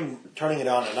time turning it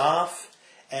on and off.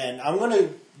 And I'm going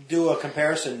to do a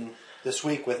comparison this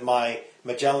week with my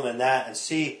Magellan and that, and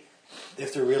see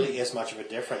if there really is much of a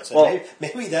difference. And Well-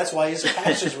 maybe that's why his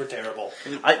caches were terrible.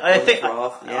 I think.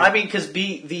 Rough, yeah. I mean, because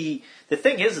the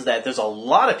thing is that there's a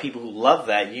lot of people who love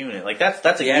that unit. Like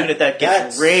that's a Yeah. unit that gets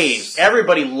That's- raised.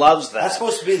 Everybody loves that. That's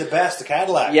supposed to be the best, the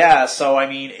Cadillac. Yeah, so I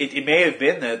mean, it may have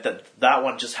been that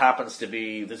one just happens to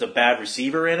be there's a bad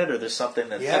receiver in it, or there's something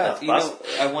that's Yeah. You know,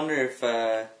 I wonder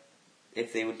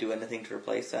if they would do anything to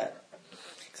replace that.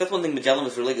 Because that's one thing Magellan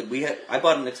was really good. I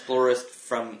bought an Explorist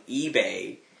from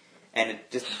eBay, and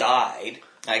it just died.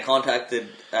 I contacted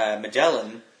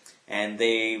Magellan, and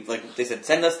they said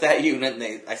send us that unit.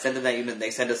 And I sent them that unit, and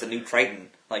they sent us a new Triton.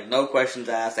 Like no questions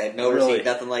asked. I had no Really? receipt,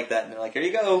 nothing like that. And they're like, here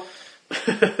you go.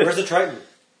 Where's the Triton?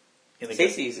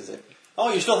 Stacey uses it.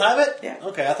 Oh, you still have it? Yeah.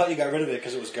 Okay, I thought you got rid of it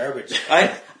because it was garbage.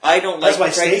 I don't like That's why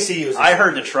the Triton. Stacey uses it. I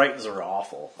heard the Tritons are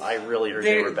awful. I really heard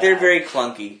they were bad. They're very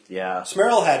clunky. Yeah.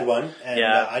 Smurl had one, and,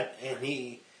 Yeah. and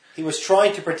he was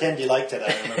trying to pretend he liked it.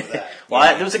 I remember that.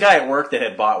 Well, there was a guy at work that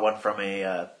had bought one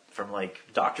from like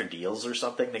Dr. Deals or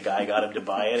something. The guy got him to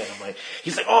buy it, and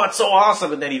he's like, oh, it's so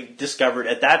awesome. And then he discovered,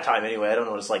 at that time anyway, I don't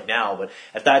know what it's like now, but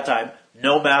at that time,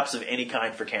 no maps of any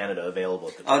kind for Canada available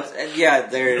at the time. Yeah,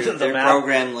 they're The map.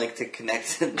 programmed like to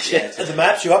connect. Yeah, The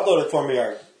maps you uploaded for me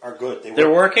are are good.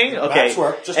 They're working? The Okay. Maps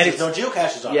work, just And there's no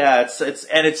geocaches on them. Yeah,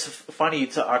 it's funny you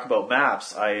talk about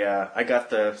maps. I got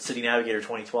the City Navigator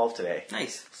 2012 today.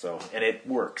 Nice. So, and it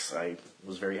works. I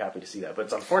was very happy to see that. But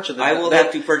it's unfortunate that I will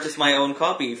have to purchase my own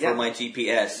copy for Yeah. my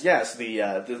GPS. Yes,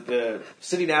 the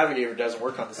City Navigator doesn't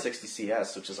work on the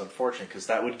 60CS, which is unfortunate because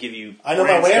that would give you. I know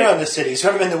my way around the city,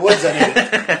 so I'm in the woods.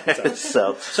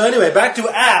 So anyway, back to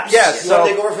apps. yeah, you want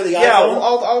to take over for the iPhone? yeah,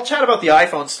 I'll chat about the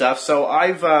iPhone stuff. So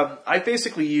I've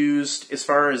basically used, as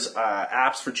far as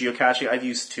apps for geocaching, I've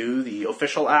used two: the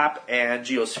official app and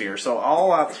Geosphere. So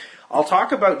I'll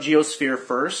talk about Geosphere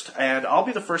first, and I'll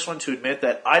be the first one to admit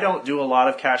that I don't do a lot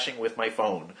of caching with my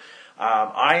phone.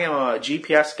 I am a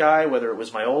GPS guy, whether it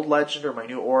was my old Legend or my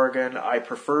new Oregon. I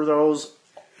prefer those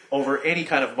over any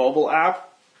kind of mobile app.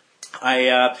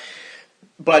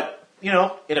 But you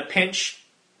know, in a pinch,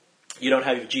 you don't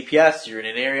have your GPS, you're in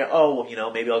an area, oh, well, you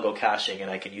know, maybe I'll go caching and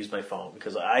I can use my phone,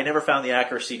 because I never found the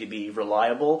accuracy to be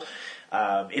reliable.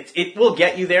 It will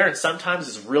get you there, and sometimes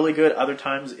it's really good, other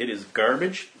times it is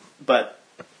garbage. But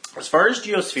as far as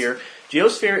Geosphere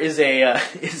is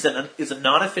a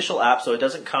non-official app, so it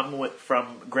doesn't come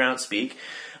from Groundspeak.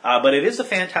 But it is a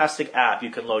fantastic app. You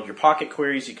can load your pocket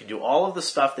queries. You can do all of the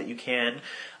stuff that you can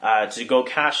to go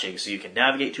caching. So you can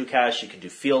navigate to a cache. You can do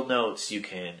field notes. You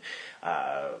can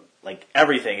like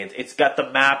everything. It's got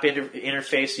the map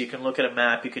interface. So you can look at a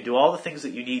map. You can do all the things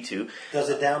that you need to. Does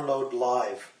it download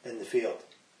live in the field?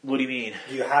 What do you mean?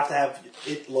 Do you have to have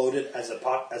it loaded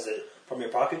from your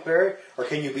pocket query, or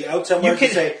can you be out somewhere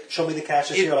and say, "Show me the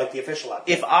caches here," like the official app?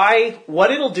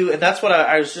 What it'll do, and that's what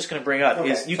I was just going to bring up,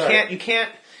 Okay, is you sorry. can't.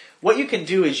 What you can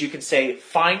do is you can say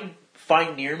find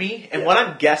near me, and what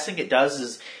I'm guessing it does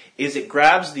is it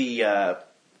grabs the your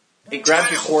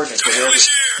coordinates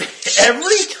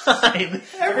of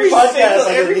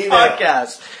every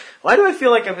podcast. Why do I feel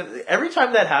like every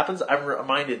time that happens, I'm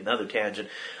reminded, another tangent,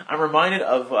 I'm reminded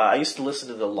of, I used to listen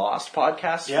to the Lost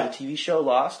podcast, the TV show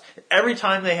Lost. Every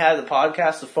time they had the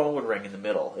podcast, the phone would ring in the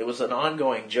middle. It was an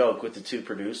ongoing joke with the two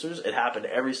producers. It happened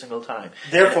every single time.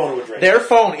 Phone would ring. Their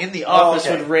phone in the office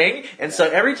would ring, and so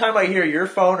every time I hear your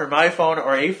phone or my phone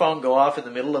or a phone go off in the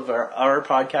middle of our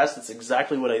podcast, it's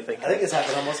exactly what I think. I think it's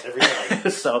happened almost every time.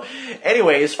 So,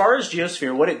 anyway, as far as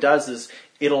Geosphere, what it does is,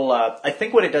 I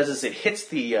think what it does is it hits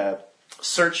the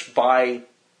search by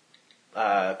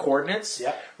coordinates,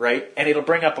 right? And it'll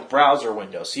bring up a browser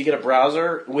window. So you get a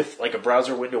browser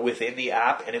window within the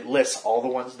app, and it lists all the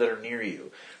ones that are near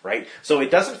you, right? So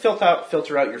it doesn't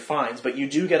filter out your finds, but you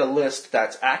do get a list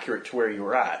that's accurate to where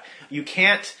you're at. You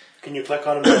can't. Can you click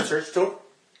on it and search to it?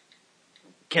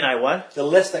 Can I what? The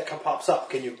list that pops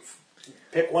up. Can you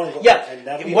pick one and go? And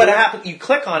navigate what happens? You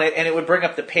click on it, and it would bring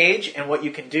up the page. And what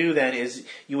you can do then is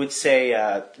you would say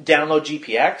download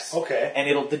GPX. Okay.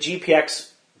 And the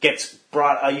GPX gets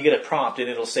brought. You get a prompt, and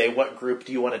it'll say what group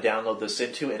do you want to download this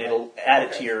into, and it'll add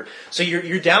it to your. So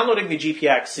you're downloading the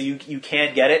GPX, so you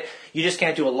can get it. You just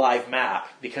can't do a live map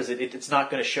because it's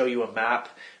not going to show you a map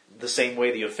the same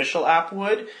way the official app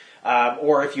would.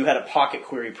 Or if you had a pocket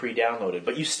query pre-downloaded.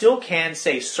 But you still can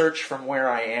say search from where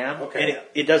I am, and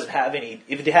it doesn't have any,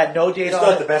 if it had no data It's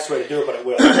not the best way to do it, but it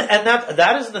will. And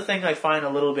that is the thing I find a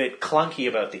little bit clunky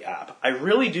about the app. I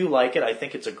really do like it. I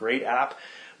think it's a great app.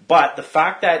 But the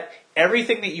fact that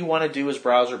everything that you want to do is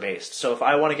browser-based. So if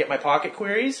I want to get my pocket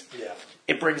queries,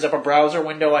 it brings up a browser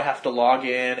window. I have to log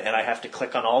in, and I have to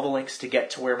click on all the links to get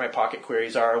to where my pocket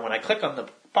queries are. When I click on the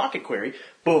pocket query,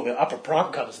 boom, up a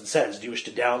prompt comes and says, do you wish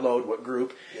to download what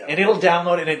group? And it'll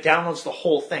download, and it downloads the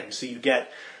whole thing. So you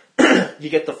get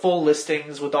the full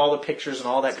listings with all the pictures and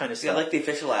all that kind of stuff. I like the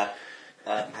official app,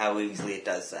 how easily it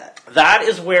does that. That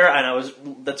is where,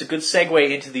 that's a good segue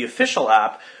into the official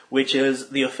app, which is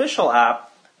the official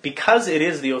app, because it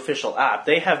is the official app,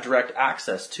 they have direct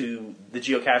access to the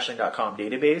geocaching.com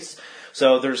database.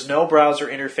 So there's no browser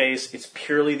interface. It's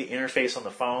purely the interface on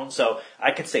the phone. So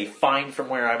I can say find from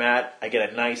where I'm at. I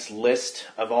get a nice list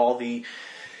of all the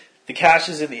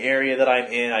caches in the area that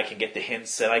I'm in. I can get the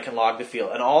hints, and I can log the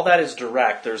field. And all that is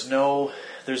direct. There's no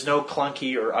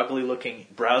clunky or ugly looking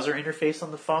browser interface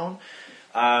on the phone.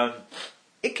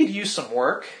 It could use some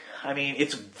work. I mean,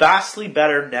 it's vastly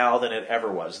better now than it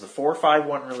ever was. The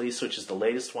 4.5.1 release, which is the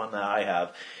latest one that I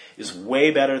have, is way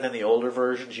better than the older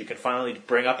versions. You can finally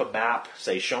bring up a map,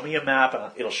 say, show me a map,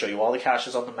 and it'll show you all the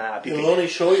caches on the map. It'll only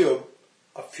show you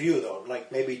a few, though,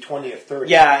 like maybe 20 or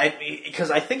 30. Yeah, because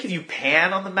I think if you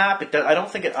pan on the map, I don't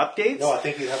think it updates. No, I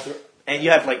think you'd have to... And you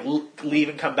have leave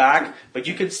and come back, but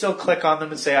you can still click on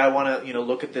them and say, I want to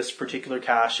look at this particular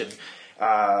cache,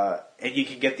 and you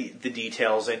can get the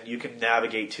details, and you can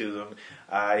navigate to them.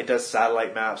 It does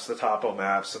satellite maps, the topo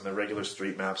maps, and the regular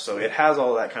street maps, so it has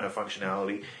all that kind of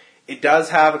functionality. It does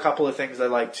have a couple of things I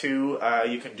like too.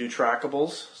 You can do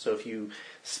trackables, so if you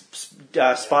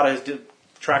spot a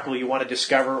trackable you want to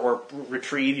discover or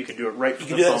retrieve, you can do it right from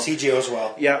the phone. You can do that in CGO as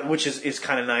well. Yeah, which is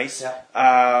kind of nice.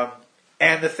 Yeah.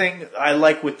 And the thing I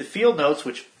like with the field notes,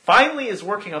 which finally is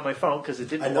working on my phone because it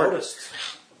didn't work. I noticed.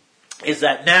 Is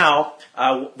that now,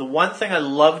 the one thing I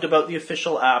loved about the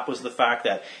official app was the fact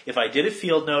that if I did a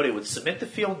field note, it would submit the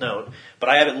field note, but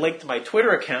I have it linked to my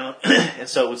Twitter account, and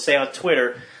so it would say on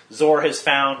Twitter, Zor has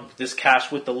found this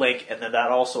cache with the link, and then that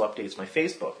also updates my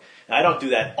Facebook. Now, I don't do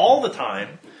that all the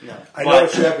time. No. I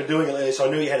noticed you have been doing it lately, so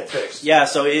I knew you had it fixed. Yeah,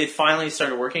 so it finally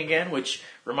started working again, which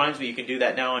reminds me you can do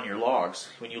that now on your logs.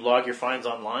 When you log your finds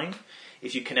online,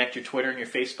 if you connect your Twitter and your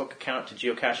Facebook account to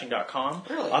geocaching.com,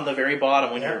 really? On the very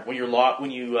bottom when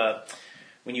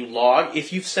you log,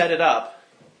 if you've set it up,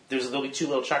 there'll be two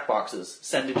little check boxes: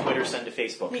 send to Twitter, send to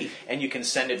Facebook, and you can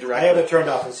send it directly. I have it turned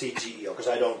off in CGEO because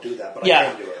I don't do that, but I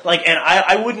can do it. And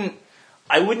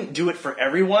I wouldn't do it for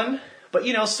everyone, but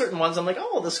certain ones I'm like,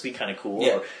 oh, this would be kind of cool.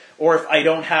 Yeah. Or if I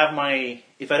don't have my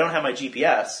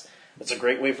GPS, that's a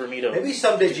great way for me to. Maybe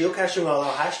someday geocaching will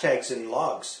allow hashtags in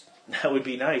logs. That would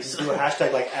be nice. Do a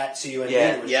hashtag like @CUND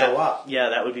and show up. Yeah,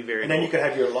 that would be very. And then you could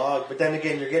have your log, but then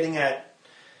again, you're getting at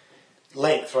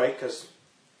length, right? Because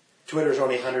Twitter's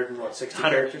only 160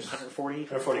 characters?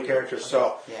 140 characters.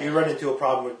 So you run into a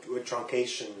problem with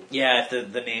truncation. Yeah, if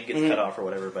the name gets cut off or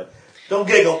whatever. But don't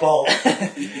giggle, Paul.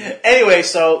 Anyway,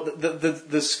 so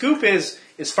the scoop is,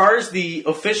 as far as the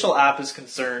official app is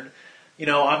concerned,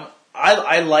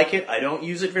 I like it. I don't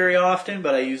use it very often,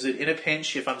 but I use it in a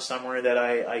pinch if I'm somewhere that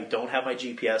I don't have my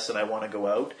GPS and I want to go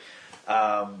out.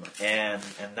 And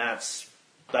that's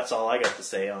all I got to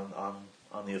say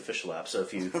on the official app. So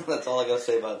if you that's all I got to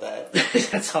say about that.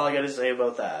 That's all I got to say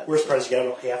about that. Worst part is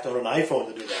you have to own an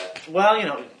iPhone to do that.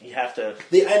 Well, you have to.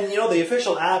 The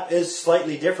official app is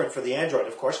slightly different for the Android,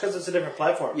 of course, because it's a different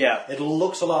platform. Yeah, it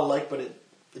looks a lot alike, but it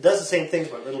does the same things,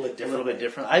 but a little bit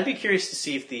different. I'd be curious to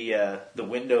see if the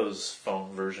Windows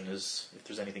Phone version if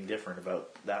there's anything different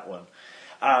about that one.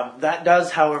 That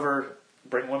does, however,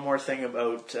 bring one more thing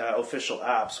about official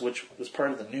apps, which was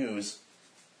part of the news.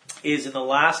 Is in the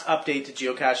last update to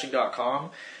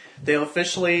geocaching.com, they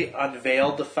officially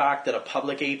unveiled the fact that a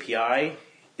public API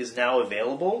is now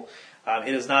available.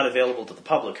 It is not available to the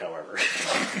public, however.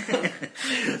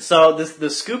 So the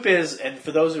scoop is, and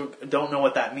for those who don't know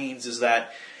what that means, is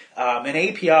that an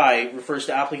API refers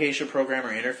to application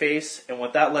programmer interface, and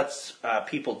what that lets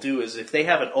people do is if they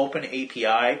have an open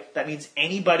API, that means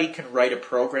anybody can write a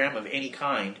program of any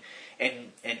kind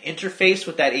and interface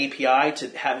with that API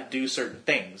to have it do certain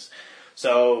things.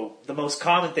 So the most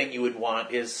common thing you would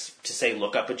want is to say,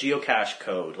 look up a geocache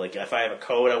code. Like if I have a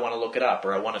code, I want to look it up,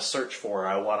 or I want to search for, or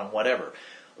I want to whatever.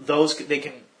 Those they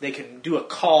can do a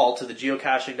call to the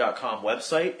geocaching.com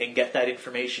website and get that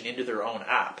information into their own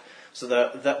app. So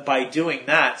that by doing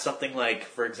that, something like,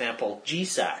 for example,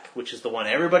 GSAC, which is the one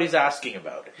everybody's asking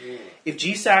about. If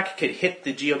GSAC could hit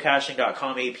the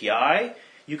geocaching.com API,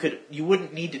 you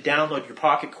wouldn't need to download your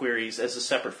Pocket Queries as a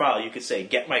separate file. You could say,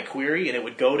 get my query, and it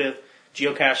would go to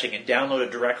geocaching and download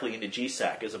it directly into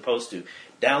GSAC, as opposed to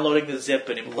downloading the zip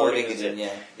and importing the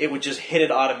zip. It would just hit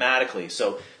it automatically.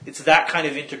 So it's that kind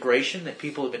of integration that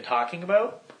people have been talking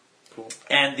about. Cool.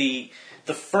 And the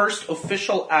first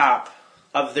official app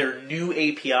of their new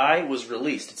API was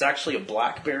released. It's actually a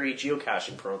BlackBerry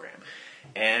geocaching program.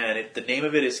 And the name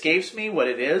of it escapes me what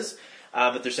it is.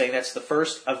 But they're saying that's the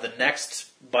first of the next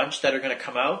bunch that are going to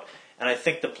come out, and I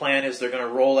think the plan is they're going to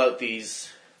roll out these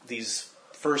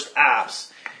first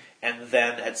apps, and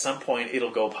then at some point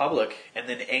it'll go public, and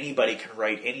then anybody can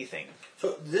write anything.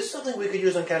 So this is something we could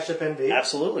use on CacheUpNB?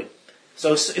 Absolutely.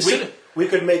 So we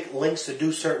could make links to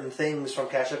do certain things from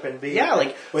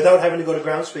CacheUpNB, without having to go to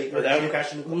Groundspeak or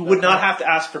geocaching. We would not have to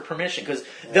ask for permission, because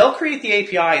they'll create the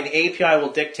API, and the API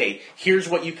will dictate, here's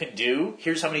what you can do,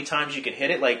 here's how many times you can hit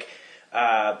it. Like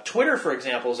Twitter, for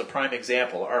example, is a prime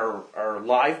example. Our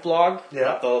live blog,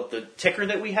 the ticker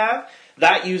that we have,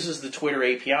 that uses the Twitter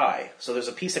API. So there's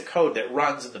a piece of code that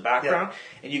runs in the background,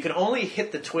 and you can only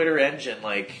hit the Twitter engine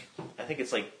I think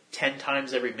it's 10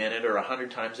 times every minute or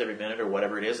 100 times every minute or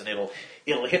whatever it is, and it'll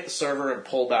hit the server and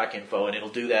pull back info, and it'll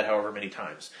do that however many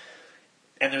times.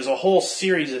 And there's a whole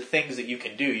series of things that you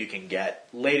can do. You can get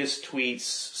latest tweets,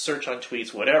 search on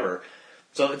tweets, whatever.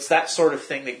 So it's that sort of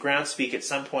thing that Groundspeak at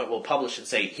some point will publish and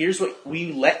say, here's what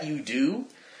we let you do.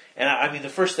 And I mean, the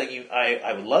first thing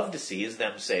I would love to see is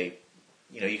them say,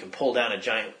 you can pull down a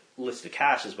giant list of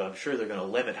caches, but I'm sure they're going to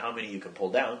limit how many you can pull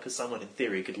down because someone in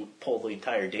theory could pull the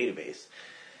entire database.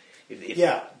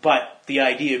 But the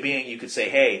idea being, you could say,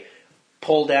 "Hey,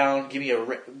 pull down, give me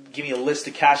a list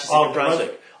of caches in New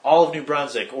Brunswick, all of New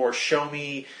Brunswick, or show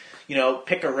me,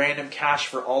 pick a random cache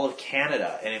for all of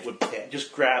Canada," and it would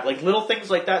just grab like little things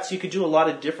like that. So you could do a lot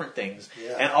of different things,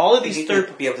 and all of these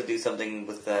be able to do something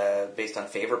with based on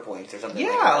favor points or something.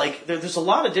 Yeah, like there's a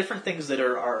lot of different things that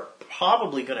are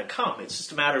probably going to come. It's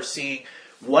just a matter of seeing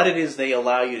what it is they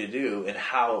allow you to do and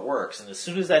how it works. And as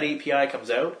soon as that API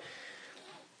comes out.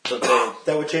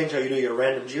 That would change how you do your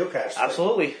random geocache.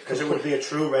 Absolutely. Because it would be a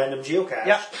true random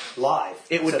geocache live.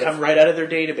 It would come right out of their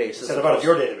database. Instead of out of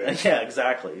your database. Yeah,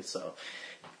 exactly. So,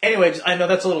 anyways, I know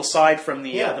that's a little side from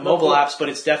the mobile apps, but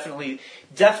it's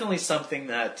definitely something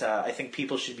that I think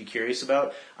people should be curious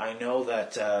about. I know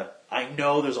there's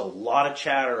a lot of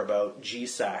chatter about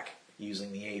GSAC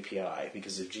using the API,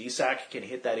 because if GSAC can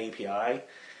hit that API,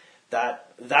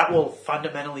 that will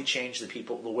fundamentally change the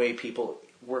way people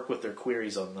work with their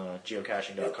queries on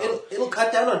geocaching.com. It'll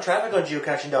cut down on traffic on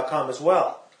geocaching.com as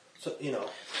well. So,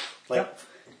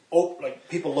 like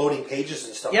people loading pages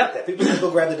and stuff like that. People can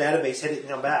go grab the database, hit it, and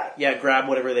come back. Yeah, grab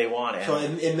whatever they want. So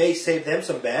it may save them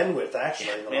some bandwidth,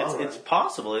 actually, in the long run. It's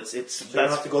possible. So you don't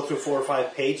have to go through 4 or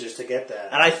 5 pages to get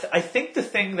that. And I think the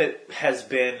thing that has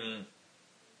been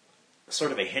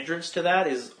sort of a hindrance to that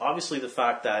is obviously the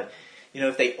fact that,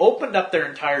 if they opened up their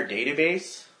entire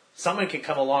database, someone can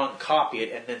come along, copy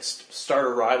it, and then start a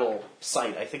rival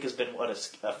site. I think has been what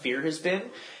a fear has been,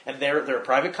 and they're a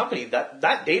private company. That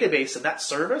database and that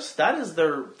service that is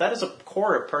a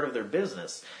core part of their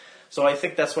business. So I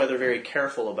think that's why they're very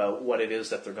careful about what it is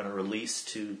that they're going to release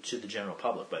to the general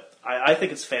public. But I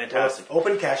think it's fantastic. Well,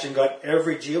 Open Caching got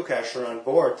every geocacher on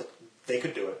board. They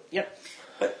could do it. Yep.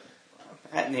 But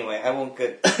anyway, I won't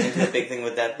get into the big thing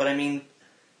with that. But I mean,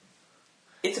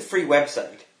 it's a free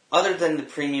website. Other than the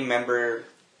premium member,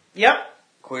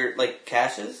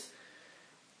 caches,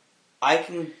 I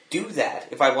can do that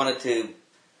if I wanted to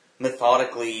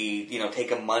methodically,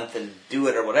 take a month and do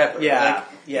it or whatever. The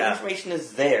information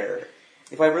is there.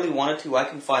 If I really wanted to, I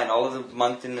can find all of the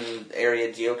Moncton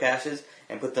area geocaches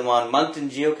and put them on Moncton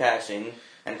Geocaching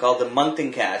and call them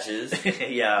Moncton caches.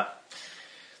 Yeah.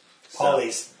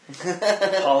 Polys.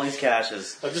 Polys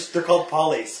caches. They're called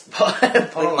polys.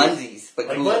 Like Munsies. Like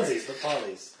Munsies, but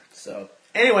polys. So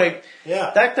anyway,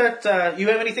 that you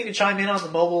have anything to chime in on the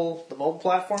mobile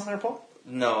platform there, Paul?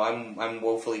 No, I'm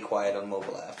woefully quiet on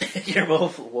mobile apps. You're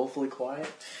woefully quiet.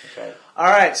 Okay. All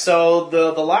right. So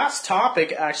the last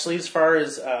topic, actually, as far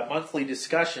as monthly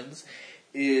discussions,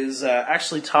 is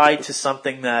actually tied to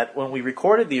something that when we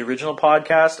recorded the original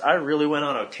podcast, I really went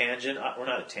on a tangent. Or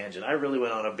not a tangent. I really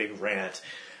went on a big rant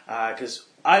because.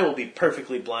 I will be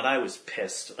perfectly blunt. I was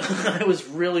pissed. I was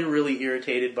really, really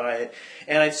irritated by it,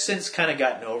 and I've since kind of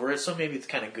gotten over it. So maybe it's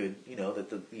kind of good,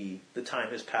 that the time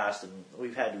has passed and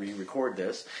we've had to re-record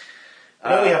this.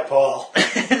 Now we have Paul.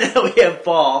 Now we have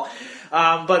Paul.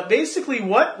 But basically,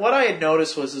 what I had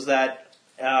noticed is that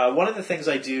one of the things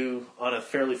I do on a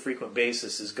fairly frequent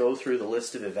basis is go through the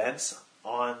list of events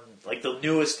on like the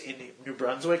newest in New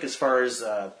Brunswick as far as.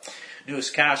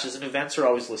 Newest caches and events are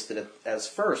always listed as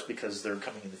first because they're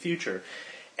coming in the future.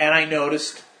 And I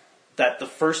noticed that the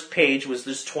first page was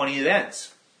there's 20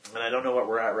 events. And I don't know what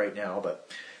we're at right now, but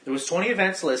there was 20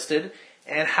 events listed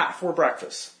and half were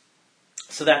breakfast.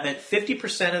 So that meant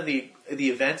 50% of the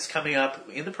events coming up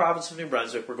in the province of New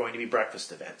Brunswick were going to be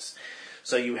breakfast events.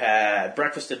 So you had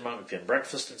breakfast in Moncton,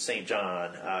 breakfast in St.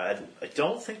 John. I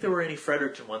don't think there were any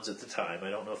Fredericton ones at the time. I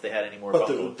don't know if they had any more.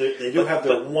 But they do have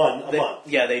their one a month.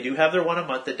 Yeah, they do have their one a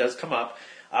month that does come up.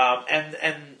 And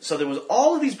so there was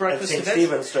all of these breakfast events. St.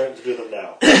 Stephen's starting to do them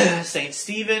now. St.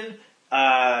 Stephen,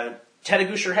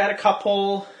 Tedagusher had a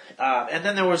couple, and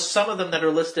then there was some of them that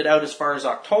are listed out as far as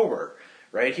October.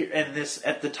 Right here, and this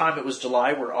at the time it was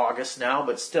July. We're August now,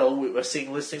 but still we were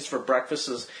seeing listings for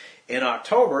breakfasts in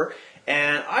October.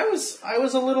 And I was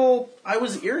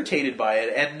irritated by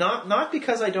it, and not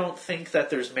because I don't think that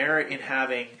there's merit in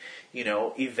having,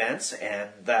 events and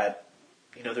that,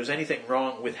 there's anything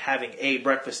wrong with having a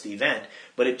breakfast event,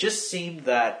 but it just seemed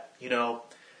that,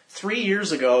 3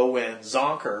 years ago when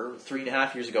Zonker,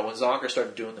 3.5 years ago when Zonker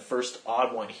started doing the first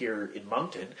odd one here in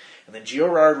Moncton, and then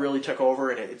GeoRard really took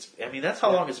over, and that's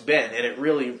how long it's been, and it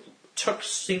really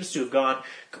seems to have gone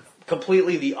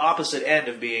completely the opposite end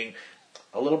of being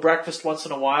a little breakfast once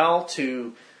in a while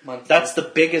to Monthly. That's the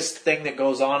biggest thing that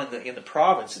goes on in the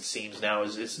province. It seems now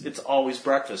is it's always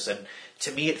breakfast, and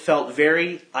to me it felt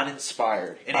very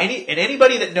uninspired. And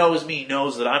anybody that knows me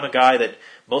knows that I'm a guy that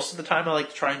most of the time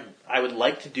I would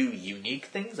like to do unique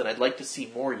things, and I'd like to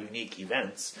see more unique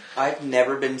events. I've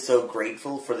never been so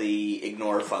grateful for the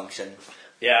ignore function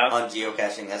on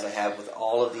geocaching as I have with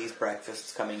all of these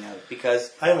breakfasts coming out,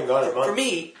 because I haven't gone in months. For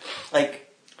me,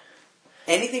 like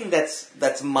anything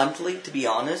that's monthly, to be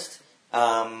honest,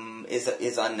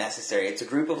 is unnecessary. It's a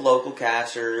group of local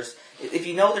cachers. If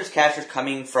you know there's cachers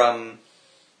coming from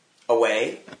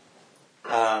away,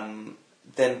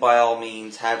 then by all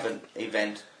means have an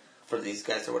event for these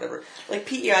guys or whatever. Like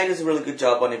PEI does a really good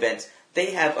job on events.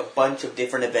 They have a bunch of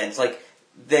different events. Like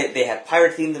they have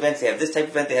pirate themed events. They have this type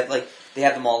of event. They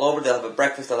have them all over. They'll have a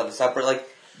breakfast. They'll have a supper. Like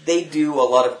they do a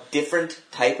lot of different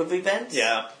type of events.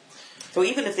 Yeah. So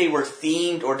even if they were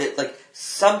themed or did like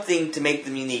something to make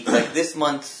them unique, like this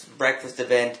month's breakfast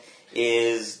event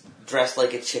is dressed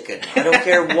like a chicken. I don't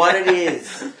care what it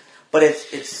is, but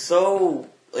it's so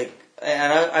like.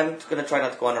 And I'm going to try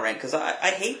not to go on a rant because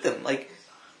I hate them. Like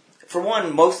for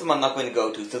one, most of them I'm not going to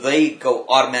go to, so they go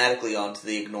automatically onto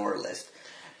the ignore list.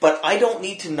 But I don't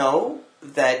need to know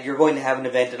that you're going to have an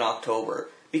event in October.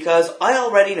 Because I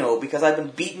already know, because I've been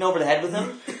beaten over the head with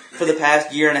them for the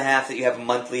past year and a half that you have a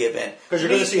monthly event. Because you're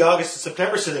going to see August and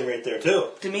September sitting right there, too.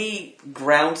 To me,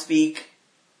 Groundspeak,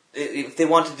 if they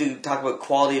want to talk about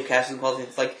quality of caching, quality,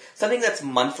 it's like something that's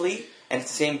monthly, and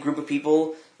it's the same group of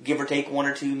people, give or take one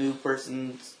or two new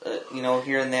persons,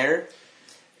 here and there.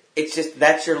 It's just,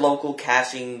 that's your local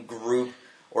caching group,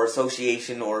 or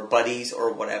association, or buddies,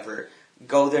 or whatever.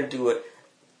 Go there and do it.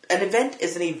 An event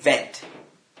is an event.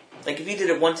 Like if you did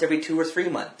it once every 2 or 3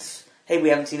 months, hey, we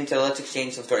haven't seen each other, let's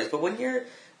exchange some stories. But when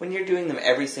you're doing them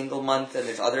every single month and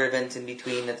there's other events in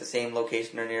between at the same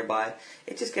location or nearby,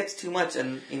 it just gets too much.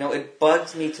 And it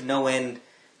bugs me to no end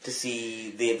to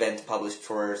see the events published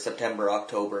for September,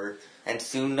 October, and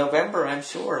soon November. I'm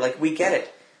sure. Like we get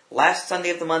it. Last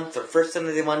Sunday of the month, or first Sunday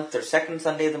of the month, or second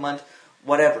Sunday of the month,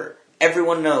 whatever.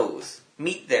 Everyone knows.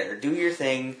 Meet there, do your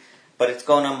thing, but it's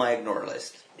going on my ignore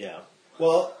list. Yeah.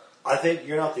 Well, I think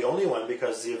you're not the only one,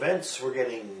 because the events were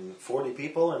getting 40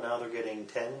 people and now they're getting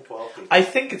 10, 12 people. I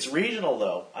think it's regional,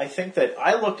 though. I think that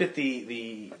I looked at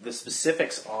the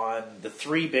specifics on the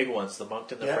 3 big ones, the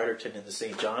Moncton, the Fredericton, and the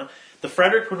St. John. The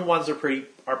Fredericton ones are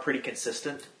pretty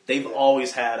consistent. They've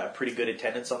always had a pretty good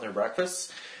attendance on their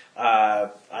breakfasts.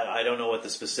 I don't know what the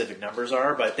specific numbers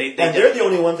are, but they're the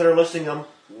only ones that are listing them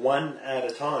one at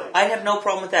a time. I have no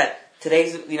problem with that.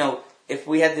 Today's, if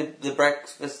we had the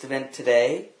breakfast event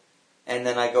today, and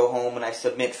then I go home and I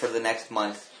submit for the next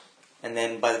month, and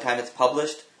then by the time it's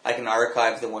published, I can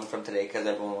archive the one from today because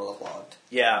everyone will have logged.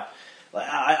 Yeah,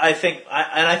 I think,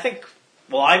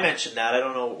 well, I mentioned that. I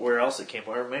don't know where else it came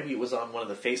from, or maybe it was on one of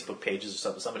the Facebook pages or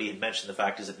something. Somebody had mentioned the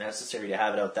fact, is it necessary to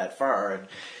have it out that far? And,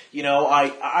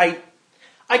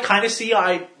 I kind of see,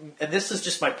 and this is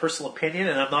just my personal opinion,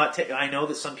 and I'm not, I know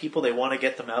that some people, they want to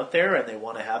get them out there, and they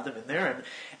want to have them in there,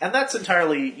 and that's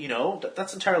entirely,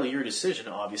 that's entirely your decision,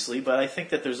 obviously, but I think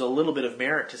that there's a little bit of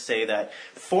merit to say that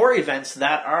for events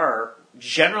that are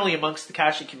generally amongst the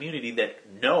caching community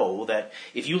that know that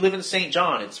if you live in St.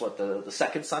 John, it's the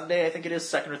second Sunday, I think it is,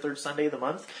 second or third Sunday of the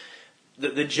month.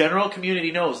 The general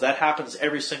community knows that happens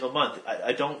every single month.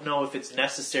 I don't know if it's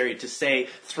necessary to say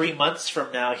 3 months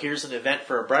from now, here's an event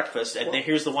for a breakfast, and then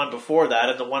here's the one before that,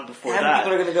 and the one before that.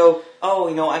 People are going to go,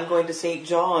 I'm going to St.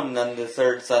 John on the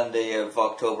third Sunday of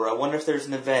October. I wonder if there's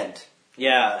an event.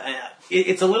 Yeah,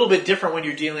 it's a little bit different when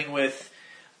you're dealing with,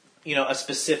 a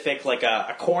specific, like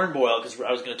a corn boil, because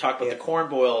I was going to talk about the corn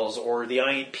boils, or the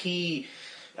INP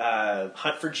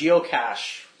Hunt for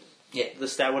Geocache. Yeah,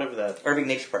 whatever the Irving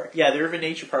Nature Park. Yeah, the Irving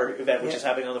Nature Park event, which is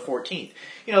happening on the 14th.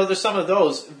 There's some of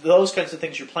those kinds of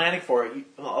things you're planning for.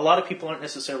 A lot of people aren't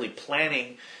necessarily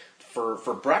planning for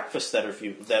breakfast that are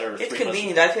 3 months. It's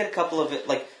convenient. I've had a couple of it,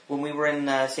 like when we were in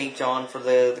St. John for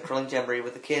the curling jamboree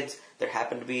with the kids. There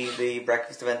happened to be the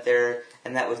breakfast event there,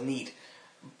 and that was neat.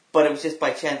 But it was just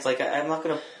by chance. Like I'm not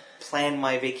going to plan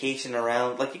my vacation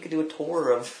around. Like you could do a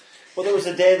tour of. Well, there was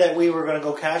a day that we were going to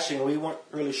go caching, and we weren't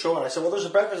really sure. And I said, well, there's a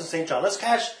breakfast in St. John. Let's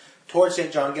cache towards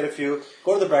St. John, get a few,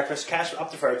 go to the breakfast, cache up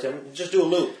to Fredericton, just do a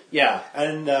loop. Yeah.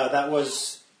 And that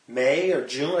was May or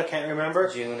June, I can't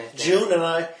remember. June, I think. June, and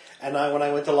I when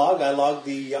I went to log, I logged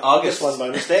the August one by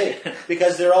mistake.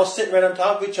 Because they're all sitting right on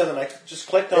top of each other, and I just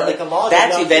clicked on the log.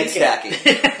 That's event stacking.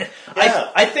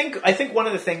 Yeah. I think one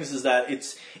of the things is that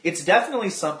it's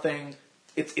definitely something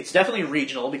it's definitely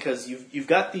regional because you've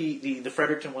got the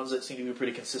Fredericton ones that seem to be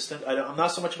pretty consistent. I'm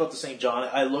not so much about the St. John.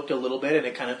 I looked a little bit and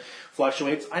it kind of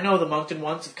fluctuates. I know the Moncton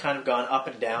ones have kind of gone up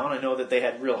and down. I know that they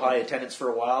had real high attendance for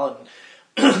a while, and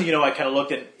I kind of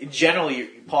looked and generally,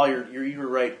 Paul, you were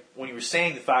right when you were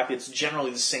saying the fact that it's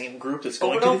generally the same group that's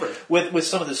going to with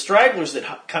some of the stragglers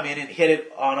that come in and hit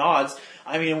it on odds.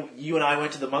 I mean, you and I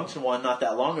went to the Moncton one not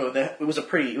that long ago. And it was a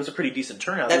pretty decent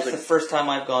turnout. That's the first time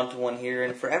I've gone to one here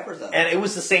in forever, though. And it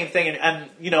was the same thing. And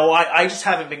I just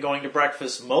haven't been going to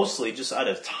breakfast mostly just out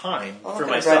of time for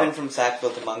myself. I'm driving from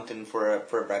Sackville to Moncton for a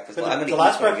breakfast. But the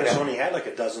last breakfast only had like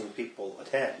a dozen people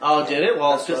attend. Oh, did it?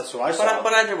 Well, that's what I saw.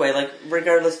 But either way, like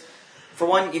regardless, for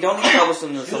one, you don't need to publish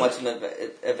them so much in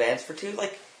advance. For two,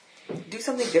 like do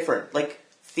something different. Like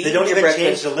they don't even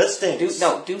change the listings.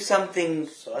 Do something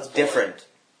different.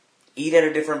 Eat at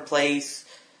a different place.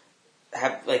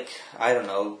 Have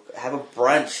have a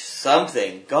brunch.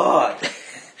 Something. God.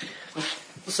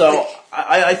 So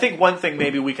I think one thing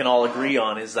maybe we can all agree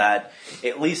on is that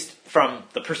at least from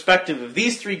the perspective of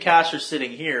these three casters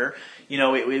sitting here,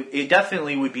 it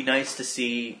definitely would be nice to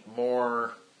see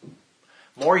more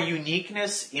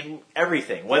uniqueness in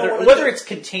everything. Whether it's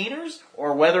containers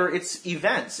or whether it's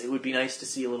events, it would be nice to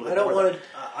see a little bit more.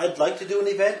 I'd like to do an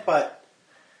event, but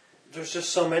there's just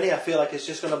so many. I feel like it's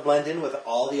just going to blend in with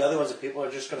all the other ones, and people are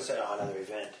just going to say, "Oh, another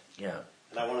event." Yeah.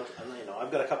 And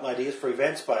I've got a couple ideas for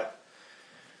events, but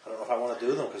I don't know if I want to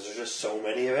do them because there's just so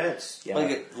many events. Yeah. Well,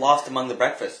 you get lost among the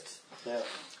breakfasts. Yeah.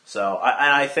 So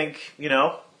I think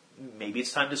maybe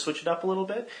it's time to switch it up a little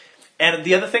bit. And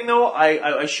the other thing, though,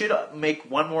 I should make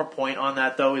one more point on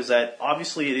that, though, is that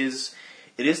obviously it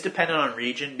is dependent on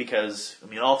region because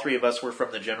all three of us were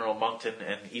from the general Moncton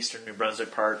and eastern New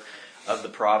Brunswick part of the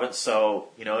province. So,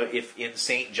 if in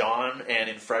St. John and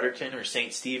in Fredericton or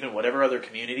St. Stephen, whatever other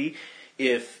community,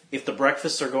 if the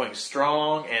breakfasts are going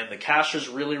strong and the casters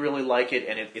really, really like it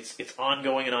and it's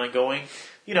ongoing and ongoing,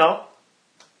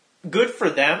 good for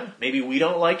them. Maybe we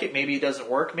don't like it. Maybe it doesn't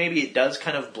work. Maybe it does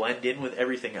kind of blend in with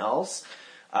everything else.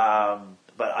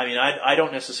 But I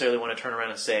don't necessarily want to turn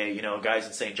around and say, guys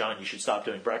in St. John, you should stop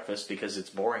doing breakfast because it's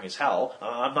boring as hell.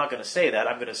 I'm not going to say that.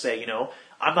 I'm going to say,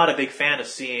 I'm not a big fan of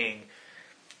seeing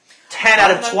 10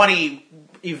 out of 20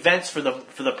 events for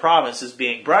the province as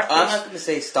being breakfast. I'm not going to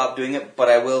say stop doing it, but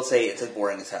I will say it's as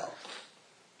boring as hell.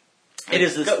 It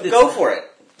is. Go for it.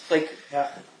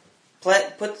 Yeah.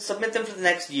 Submit them for the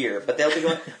next year, but they'll be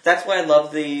going. That's why I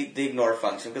love the ignore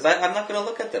function because I'm not going to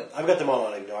look at them. I've got them all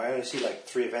on ignore. I only see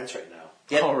 3 events right now.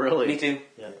 Yep. Oh, really? Me too.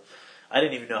 Yeah. I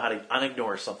didn't even know how to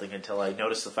unignore something until I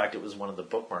noticed the fact it was one of the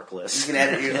bookmark lists. You can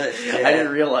edit your list. Yeah. I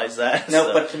didn't realize that.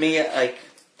 No, but to me,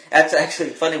 that's actually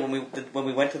funny. When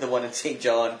we went to the one in St.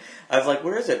 John, I was like,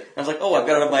 "Where is it?" I was like, "Oh, I've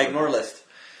got it on my ignore list,"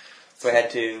 so I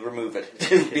had to remove it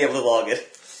to be able to log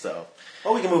it. So,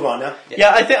 we can move on now.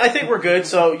 Yeah, I think we're good.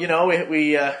 So we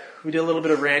did a little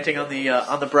bit of ranting on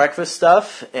the breakfast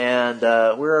stuff, and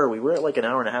where are we? We're at an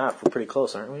hour and a half. We're pretty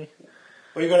close, aren't we?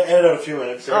 Well, you're going to edit out a few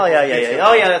minutes. Oh, yeah.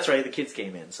 Oh, yeah, that's right. The kids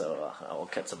came in, so I'll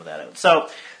cut some of that out. So,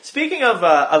 speaking of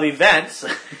events,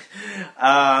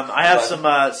 I have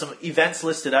some events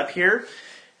listed up here.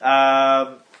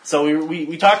 So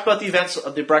we talked about the events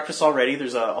of the breakfast already.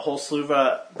 There's a whole slew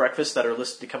of breakfasts that are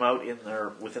listed to come out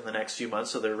within the next few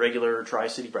months. So the regular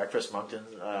Tri-City breakfast, Moncton,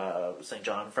 St.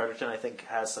 John, Fredericton, I think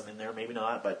has some in there. Maybe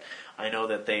not, but I know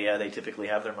that they typically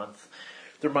have their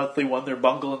monthly one, their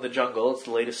Bungle in the Jungle. It's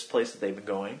the latest place that they've been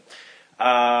going.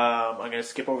 I'm going to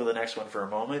skip over the next one for a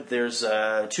moment. There's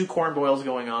 2 corn boils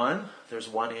going on. There's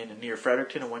one near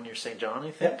Fredericton and one near St. John, I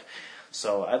think. Yep.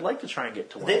 So I'd like to try and get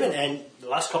to one. And the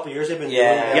last couple of years they've been doing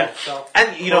that. Yeah. So.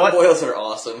 And you know what? Corn boils are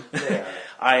awesome. Yeah.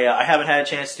 I haven't had a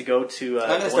chance to go to... I'm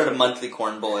going to start a monthly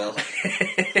corn boil.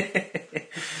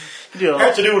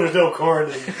 Have to do when there's no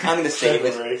corn. I'm going to save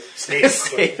it.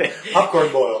 Save it.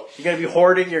 Popcorn boil. You're going to be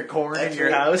hoarding your corn in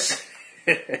your house.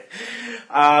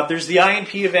 There's the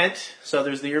INP event. So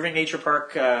there's the Irving Nature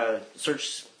Park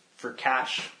Search for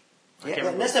Cache.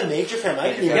 Yeah, that's a major fan. I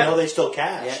didn't even know they still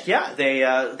cache. Yeah, they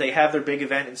have their big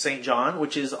event in St. John,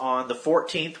 which is on the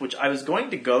 14th, which I was going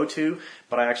to go to,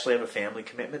 but I actually have a family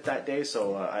commitment that day,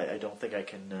 so I don't think I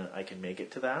can make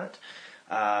it to that.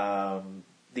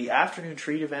 The afternoon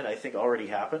treat event, I think, already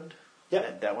happened. Yeah,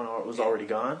 that one was already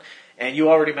gone. And you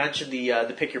already mentioned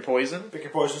the Pick Your Poison. Pick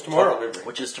Your Poison's tomorrow.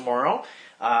 Which is tomorrow.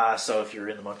 So if you're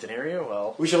in the Moncton area,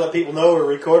 well... We should let people know we're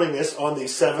recording this on the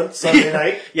 7th, Sunday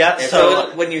night. Yeah,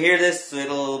 so when you hear this,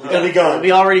 it'll be gone. It'll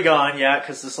be already gone, yeah,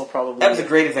 because this will probably... That was a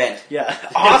great event. Yeah,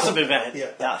 awesome event.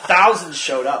 Yeah, thousands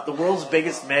showed up. The world's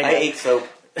biggest mega... I ate soap.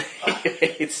 I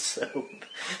ate soap.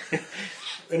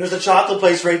 And there's a chocolate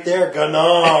place right there,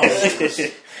 Ganon.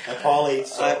 And Paul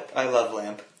eats. So. I love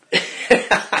lamp.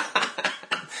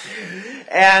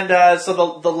 And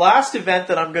so the last event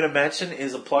that I'm going to mention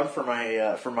is a plug for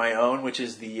my own, which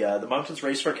is the Mountains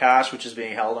Race for Cash, which is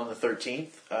being held on the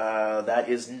 13th. That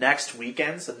is next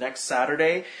weekend, so next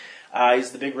Saturday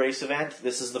is the big race event.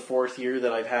 This is the 4th year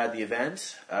that I've had the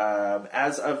event.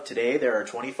 As of today, there are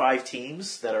 25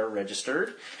 teams that are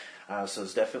registered. So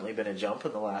it's definitely been a jump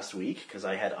in the last week because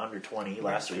I had under 20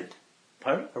 last week.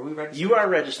 Pardon? Are we registered? You are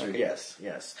registered, Okay.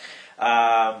 yes.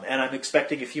 And I'm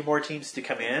expecting a few more teams to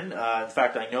come in. In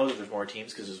fact, I know that there's more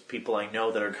teams because there's people I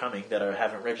know that are coming that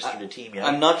haven't registered a team yet.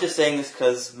 I'm not just saying this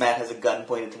because Matt has a gun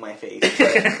pointed to my face,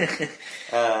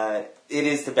 but it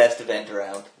is the best event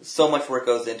around. So much work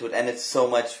goes into it, and it's so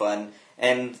much fun.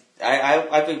 And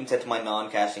I've even said to my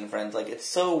non-caching friends, like, it's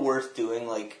so worth doing,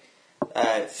 like,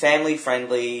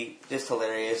 family-friendly, just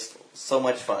hilarious, so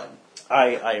much fun.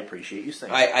 I appreciate you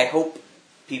saying that. I hope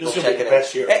people This is check gonna be it the out.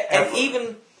 best year And ever.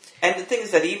 even, and the thing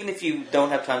is that even if you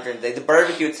don't have time during the day, the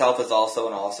barbecue itself is also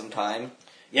an awesome time.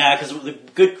 Yeah, because the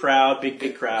good crowd,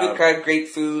 big crowd. Good crowd, great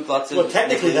food, lots of... Well,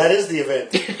 technically, that is the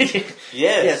event.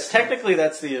 Yes, technically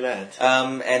that's the event.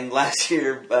 And last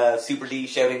year, Super D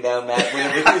shouting down Matt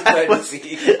whenever he was trying to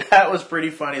see. That was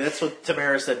pretty funny. That's what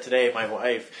Tamara said today, my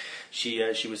wife.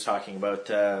 She was talking about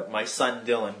my son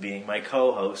Dylan being my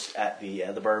co-host at the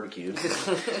barbecue.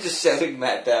 Just shouting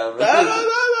Matt down.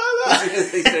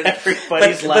 Everybody's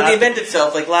But laughing. the event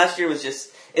itself, like last year was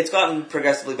just, it's gotten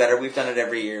progressively better. We've done it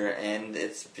every year, and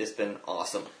it's just been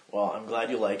awesome. Well, I'm glad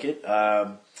you like it.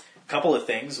 Couple of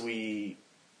things. We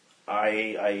were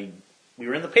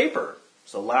in the paper.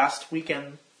 So last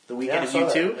weekend, the weekend of I saw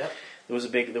U2, that, yeah. there was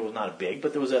not a big,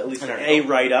 but there was at least I don't a know.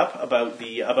 write-up about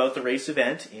the race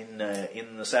event in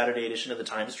the Saturday edition of the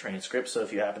Times transcript. So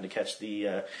if you happen to catch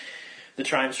the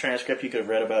Times transcript, you could have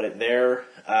read about it there.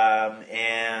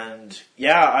 And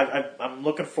yeah, I'm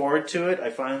looking forward to it.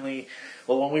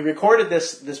 When we recorded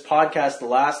this podcast the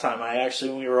last time,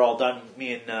 when we were all done,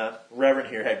 me and Reverend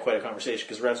here had quite a conversation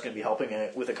because Rev's going to be helping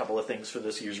with a couple of things for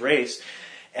this year's race.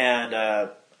 And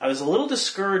I was a little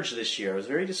discouraged this year. I was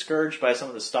very discouraged by some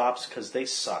of the stops because they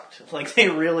sucked. Like they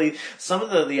really, some of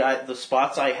the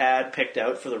spots I had picked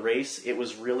out for the race, it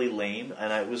was really lame,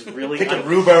 and I was really Picking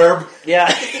rhubarb. Yeah,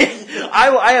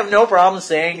 I have no problem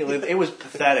saying it was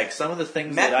pathetic. Some of the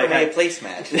things Matt that I made a had.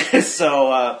 placemat.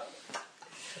 So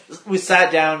we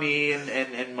sat down, me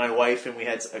and my wife, and we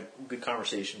had a good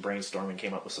conversation, brainstorming,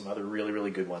 came up with some other really,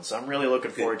 really good ones. So I'm really looking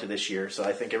forward to this year. So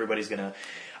I think everybody's gonna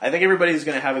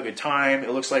have a good time.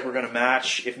 It looks like we're gonna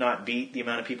match, if not beat, the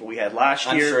amount of people we had last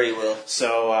I'm year. sure you will.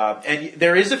 So, and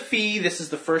there is a fee. This is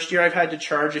the first year I've had to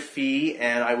charge a fee,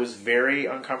 and I was very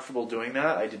uncomfortable doing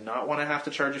that. I did not want to have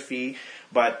to charge a fee,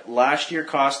 but last year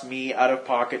cost me out of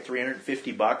pocket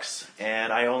 $350,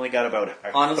 and I only got about a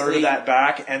Honestly, third of that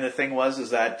back. And the thing is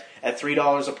that at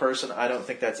 $3 a person, I don't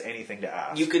think that's anything to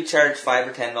ask. You could charge $5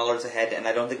 or $10 a head, and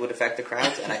I don't think it would affect the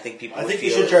crowds. And I think people. I would think you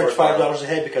feel should charge worthwhile. $5 a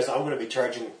head because I'm going to be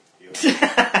charging you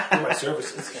for my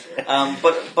services.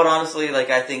 But honestly, like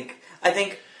I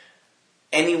think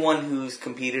anyone who's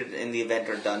competed in the event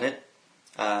or done it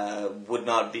would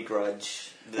not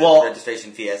begrudge the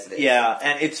registration fee as it is. Yeah,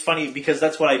 and it's funny because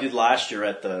that's what I did last year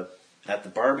at the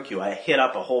barbecue. I hit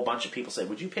up a whole bunch of people, said,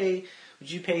 "Would you pay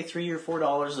 $3 or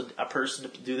 $4 a person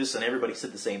to do this?" And everybody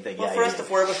said the same thing. Well, yeah, for us, the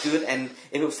four of us do it, and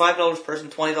if it was $5 per person,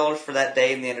 $20 for that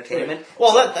day and the entertainment.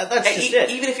 Well, that's and just it.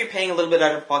 Even if you're paying a little bit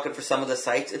out of pocket for some of the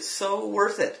sites, it's so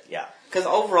worth it. Yeah. Because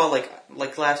overall,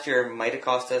 like last year, might have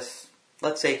cost us,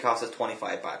 let's say, it cost us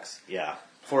 $25 Yeah.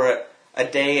 for a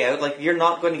day out. Like you're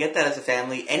not going to get that as a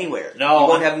family anywhere. No. You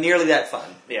won't have nearly that fun.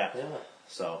 Yeah. Yeah.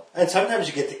 So. And sometimes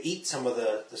you get to eat some of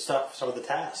the stuff, some of the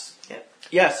tasks. Yeah.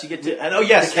 Yes, you get to. And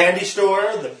yes, The candy store,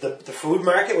 the food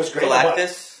market was great.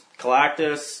 Galactus,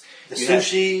 Galactus. The you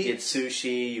sushi. You had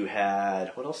sushi. You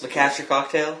had what else? the Castor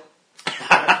cocktail.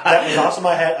 That was awesome.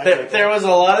 There was a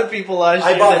lot of people last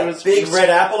year. I bought that a was big red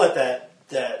apple at that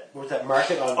what was that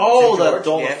market on Oh, St. the George?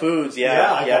 Dolman Yeah. Foods. I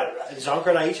Yeah. got Zonka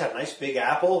and I each had a nice big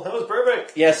apple. That was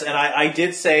perfect. Yes, and I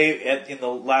did say in the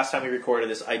last time we recorded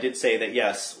this, I did say that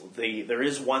yes, there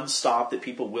is one stop that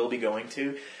people will be going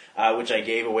to, which I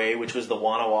gave away, which was the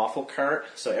Wana Waffle Cart.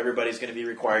 So everybody's going to be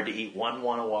required to eat one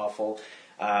Wana Waffle.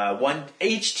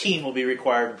 Each team will be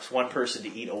required one person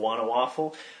to eat a Wana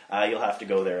Waffle. You'll have to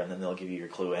go there, and then they'll give you your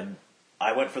clue. And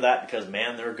I went for that because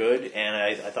man, they're good, and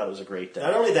I thought it was a great.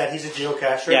 Not only that, he's a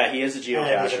geocacher. Yeah, he is a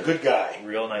geocacher. And he's a good guy.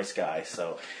 Real nice guy.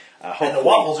 So, And the hopefully-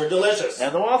 waffles are delicious.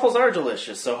 And the waffles are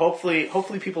delicious. So hopefully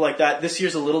people like that. This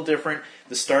year's a little different.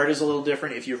 The start is a little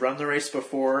different. If you've run the race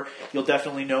before, you'll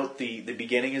definitely note the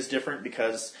beginning is different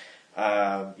because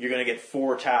you're going to get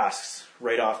 4 tasks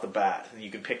right off the bat, and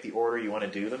you can pick the order you want to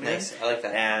do them Nice. in. I like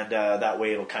that. And that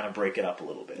way it'll kind of break it up a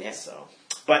little bit. Yeah. So,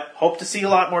 but hope to see a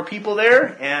lot more people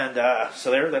there. And that's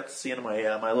the end of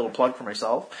my my little plug for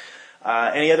myself.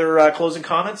 Any other closing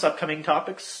comments, upcoming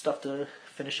topics, stuff to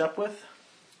finish up with?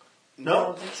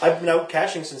 No, I've been out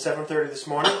caching since 7:30 this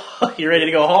morning. You ready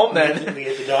to go home then? We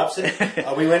hit the Dobson.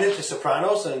 We went into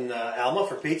Sopranos and Alma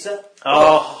for pizza.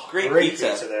 Oh, Great pizza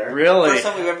pizza. there. really? First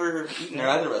time we've ever eaten there,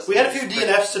 either of us. We had a few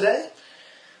DNFs today,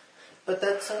 but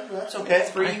that's okay.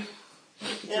 3.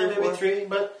 Yeah, maybe 3.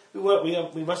 But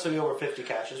we must have been over 50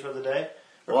 caches for the day.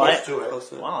 Or Well, close to it. Close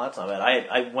to it. Wow, that's not bad.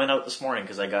 I went out this morning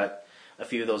because I got a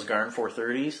few of those Garn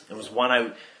 430s. There was one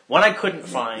I couldn't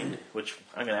find, which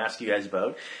I'm going to ask you guys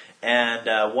about,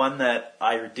 and one that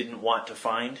I didn't want to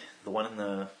find. There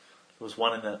was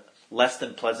one in the less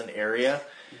than pleasant area.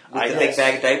 With the big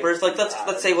bag of diapers. Like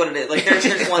let's say what it is. Like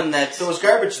there's one that's So there was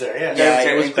garbage there, yeah.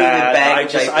 Yeah, it was included a bad. bag I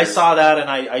of I diapers. saw that and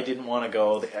I didn't want to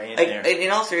go in there.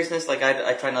 In all seriousness, like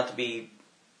I try not to be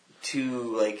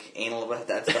too like anal about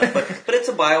that stuff, but it's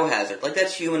a biohazard. Like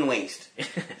that's human waste.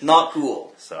 Not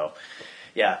cool. So,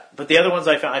 yeah. But the other ones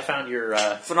I found your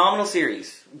Phenomenal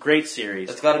series. great series.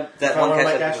 It's got that Found one one of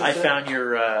my catch. caches? I found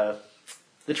your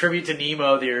the tribute to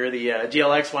Nemo, the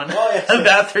GLX one. Oh, yes.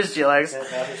 Bathurst GLX.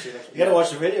 You got to watch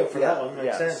the video for that one. Makes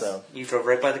Yeah, sense. so You drove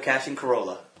right by the caching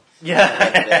Corolla.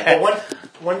 yeah. But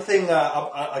one thing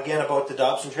again about the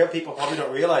Dobson Trail, people probably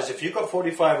don't realize if you go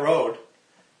 45 Road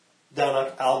down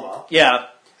at Alma Yeah.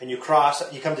 and you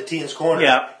cross, you come to Tian's Corner.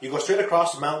 Yeah. You go straight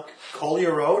across Mount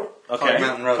Collier Road. Okay.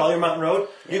 Mountain Road. Collier Mountain Road.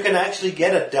 You can actually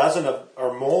get a dozen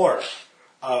or more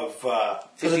of because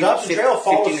the 15 Dobson Trail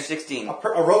follows 15 or 16.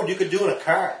 a road you could do in a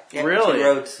car. Yeah, Really? 2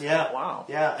 roads. Yeah. Wow.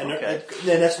 Yeah, and Okay.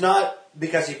 and it's not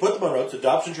because he put them on roads. The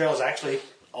Dobson Trail is actually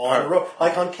on a road,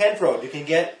 like on Kent Road. You can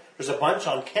get there's a bunch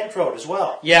on Kent Road as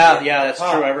well. Yeah, that's true.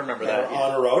 I remember that. They're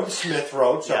on a road, Smith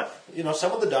Road. So Yeah.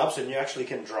 some of the Dobson you actually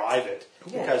can drive it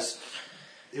because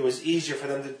it was easier for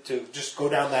them to just go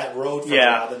down that road for a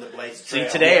while than the Blaze See, Trail.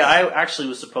 today I actually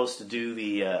was supposed to do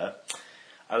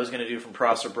I was going to do from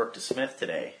Prosser Brook to Smith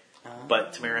today.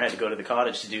 But Tamara had to go to the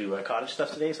cottage to do cottage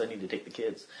stuff today, so I need to take the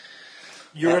kids.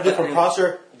 You're going to do from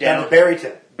Prosser down Down. to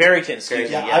Barrington. Barrington, excuse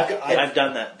me. Yeah, Yeah, I've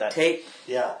done that. Take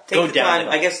Yeah. Go the down time.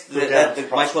 it. I guess Go down.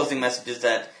 my closing message is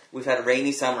that we've had a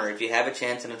rainy summer. If you have a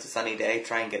chance and it's a sunny day,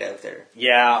 try and get out there.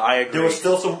 Yeah, I agree. There was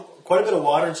still quite a bit of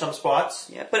water in some spots.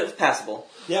 Yeah, but it was passable.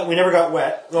 Yeah, we never got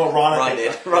wet. No, Ron Ron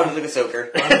did. Ron took a soaker.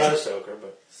 Ron got a soaker,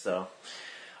 but So,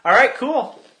 all right,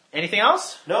 cool. Anything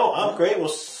else? no, I'm great.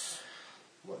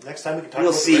 Next time we can talk We'll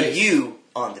about the see race. you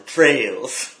on the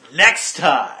trails. Next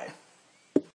time.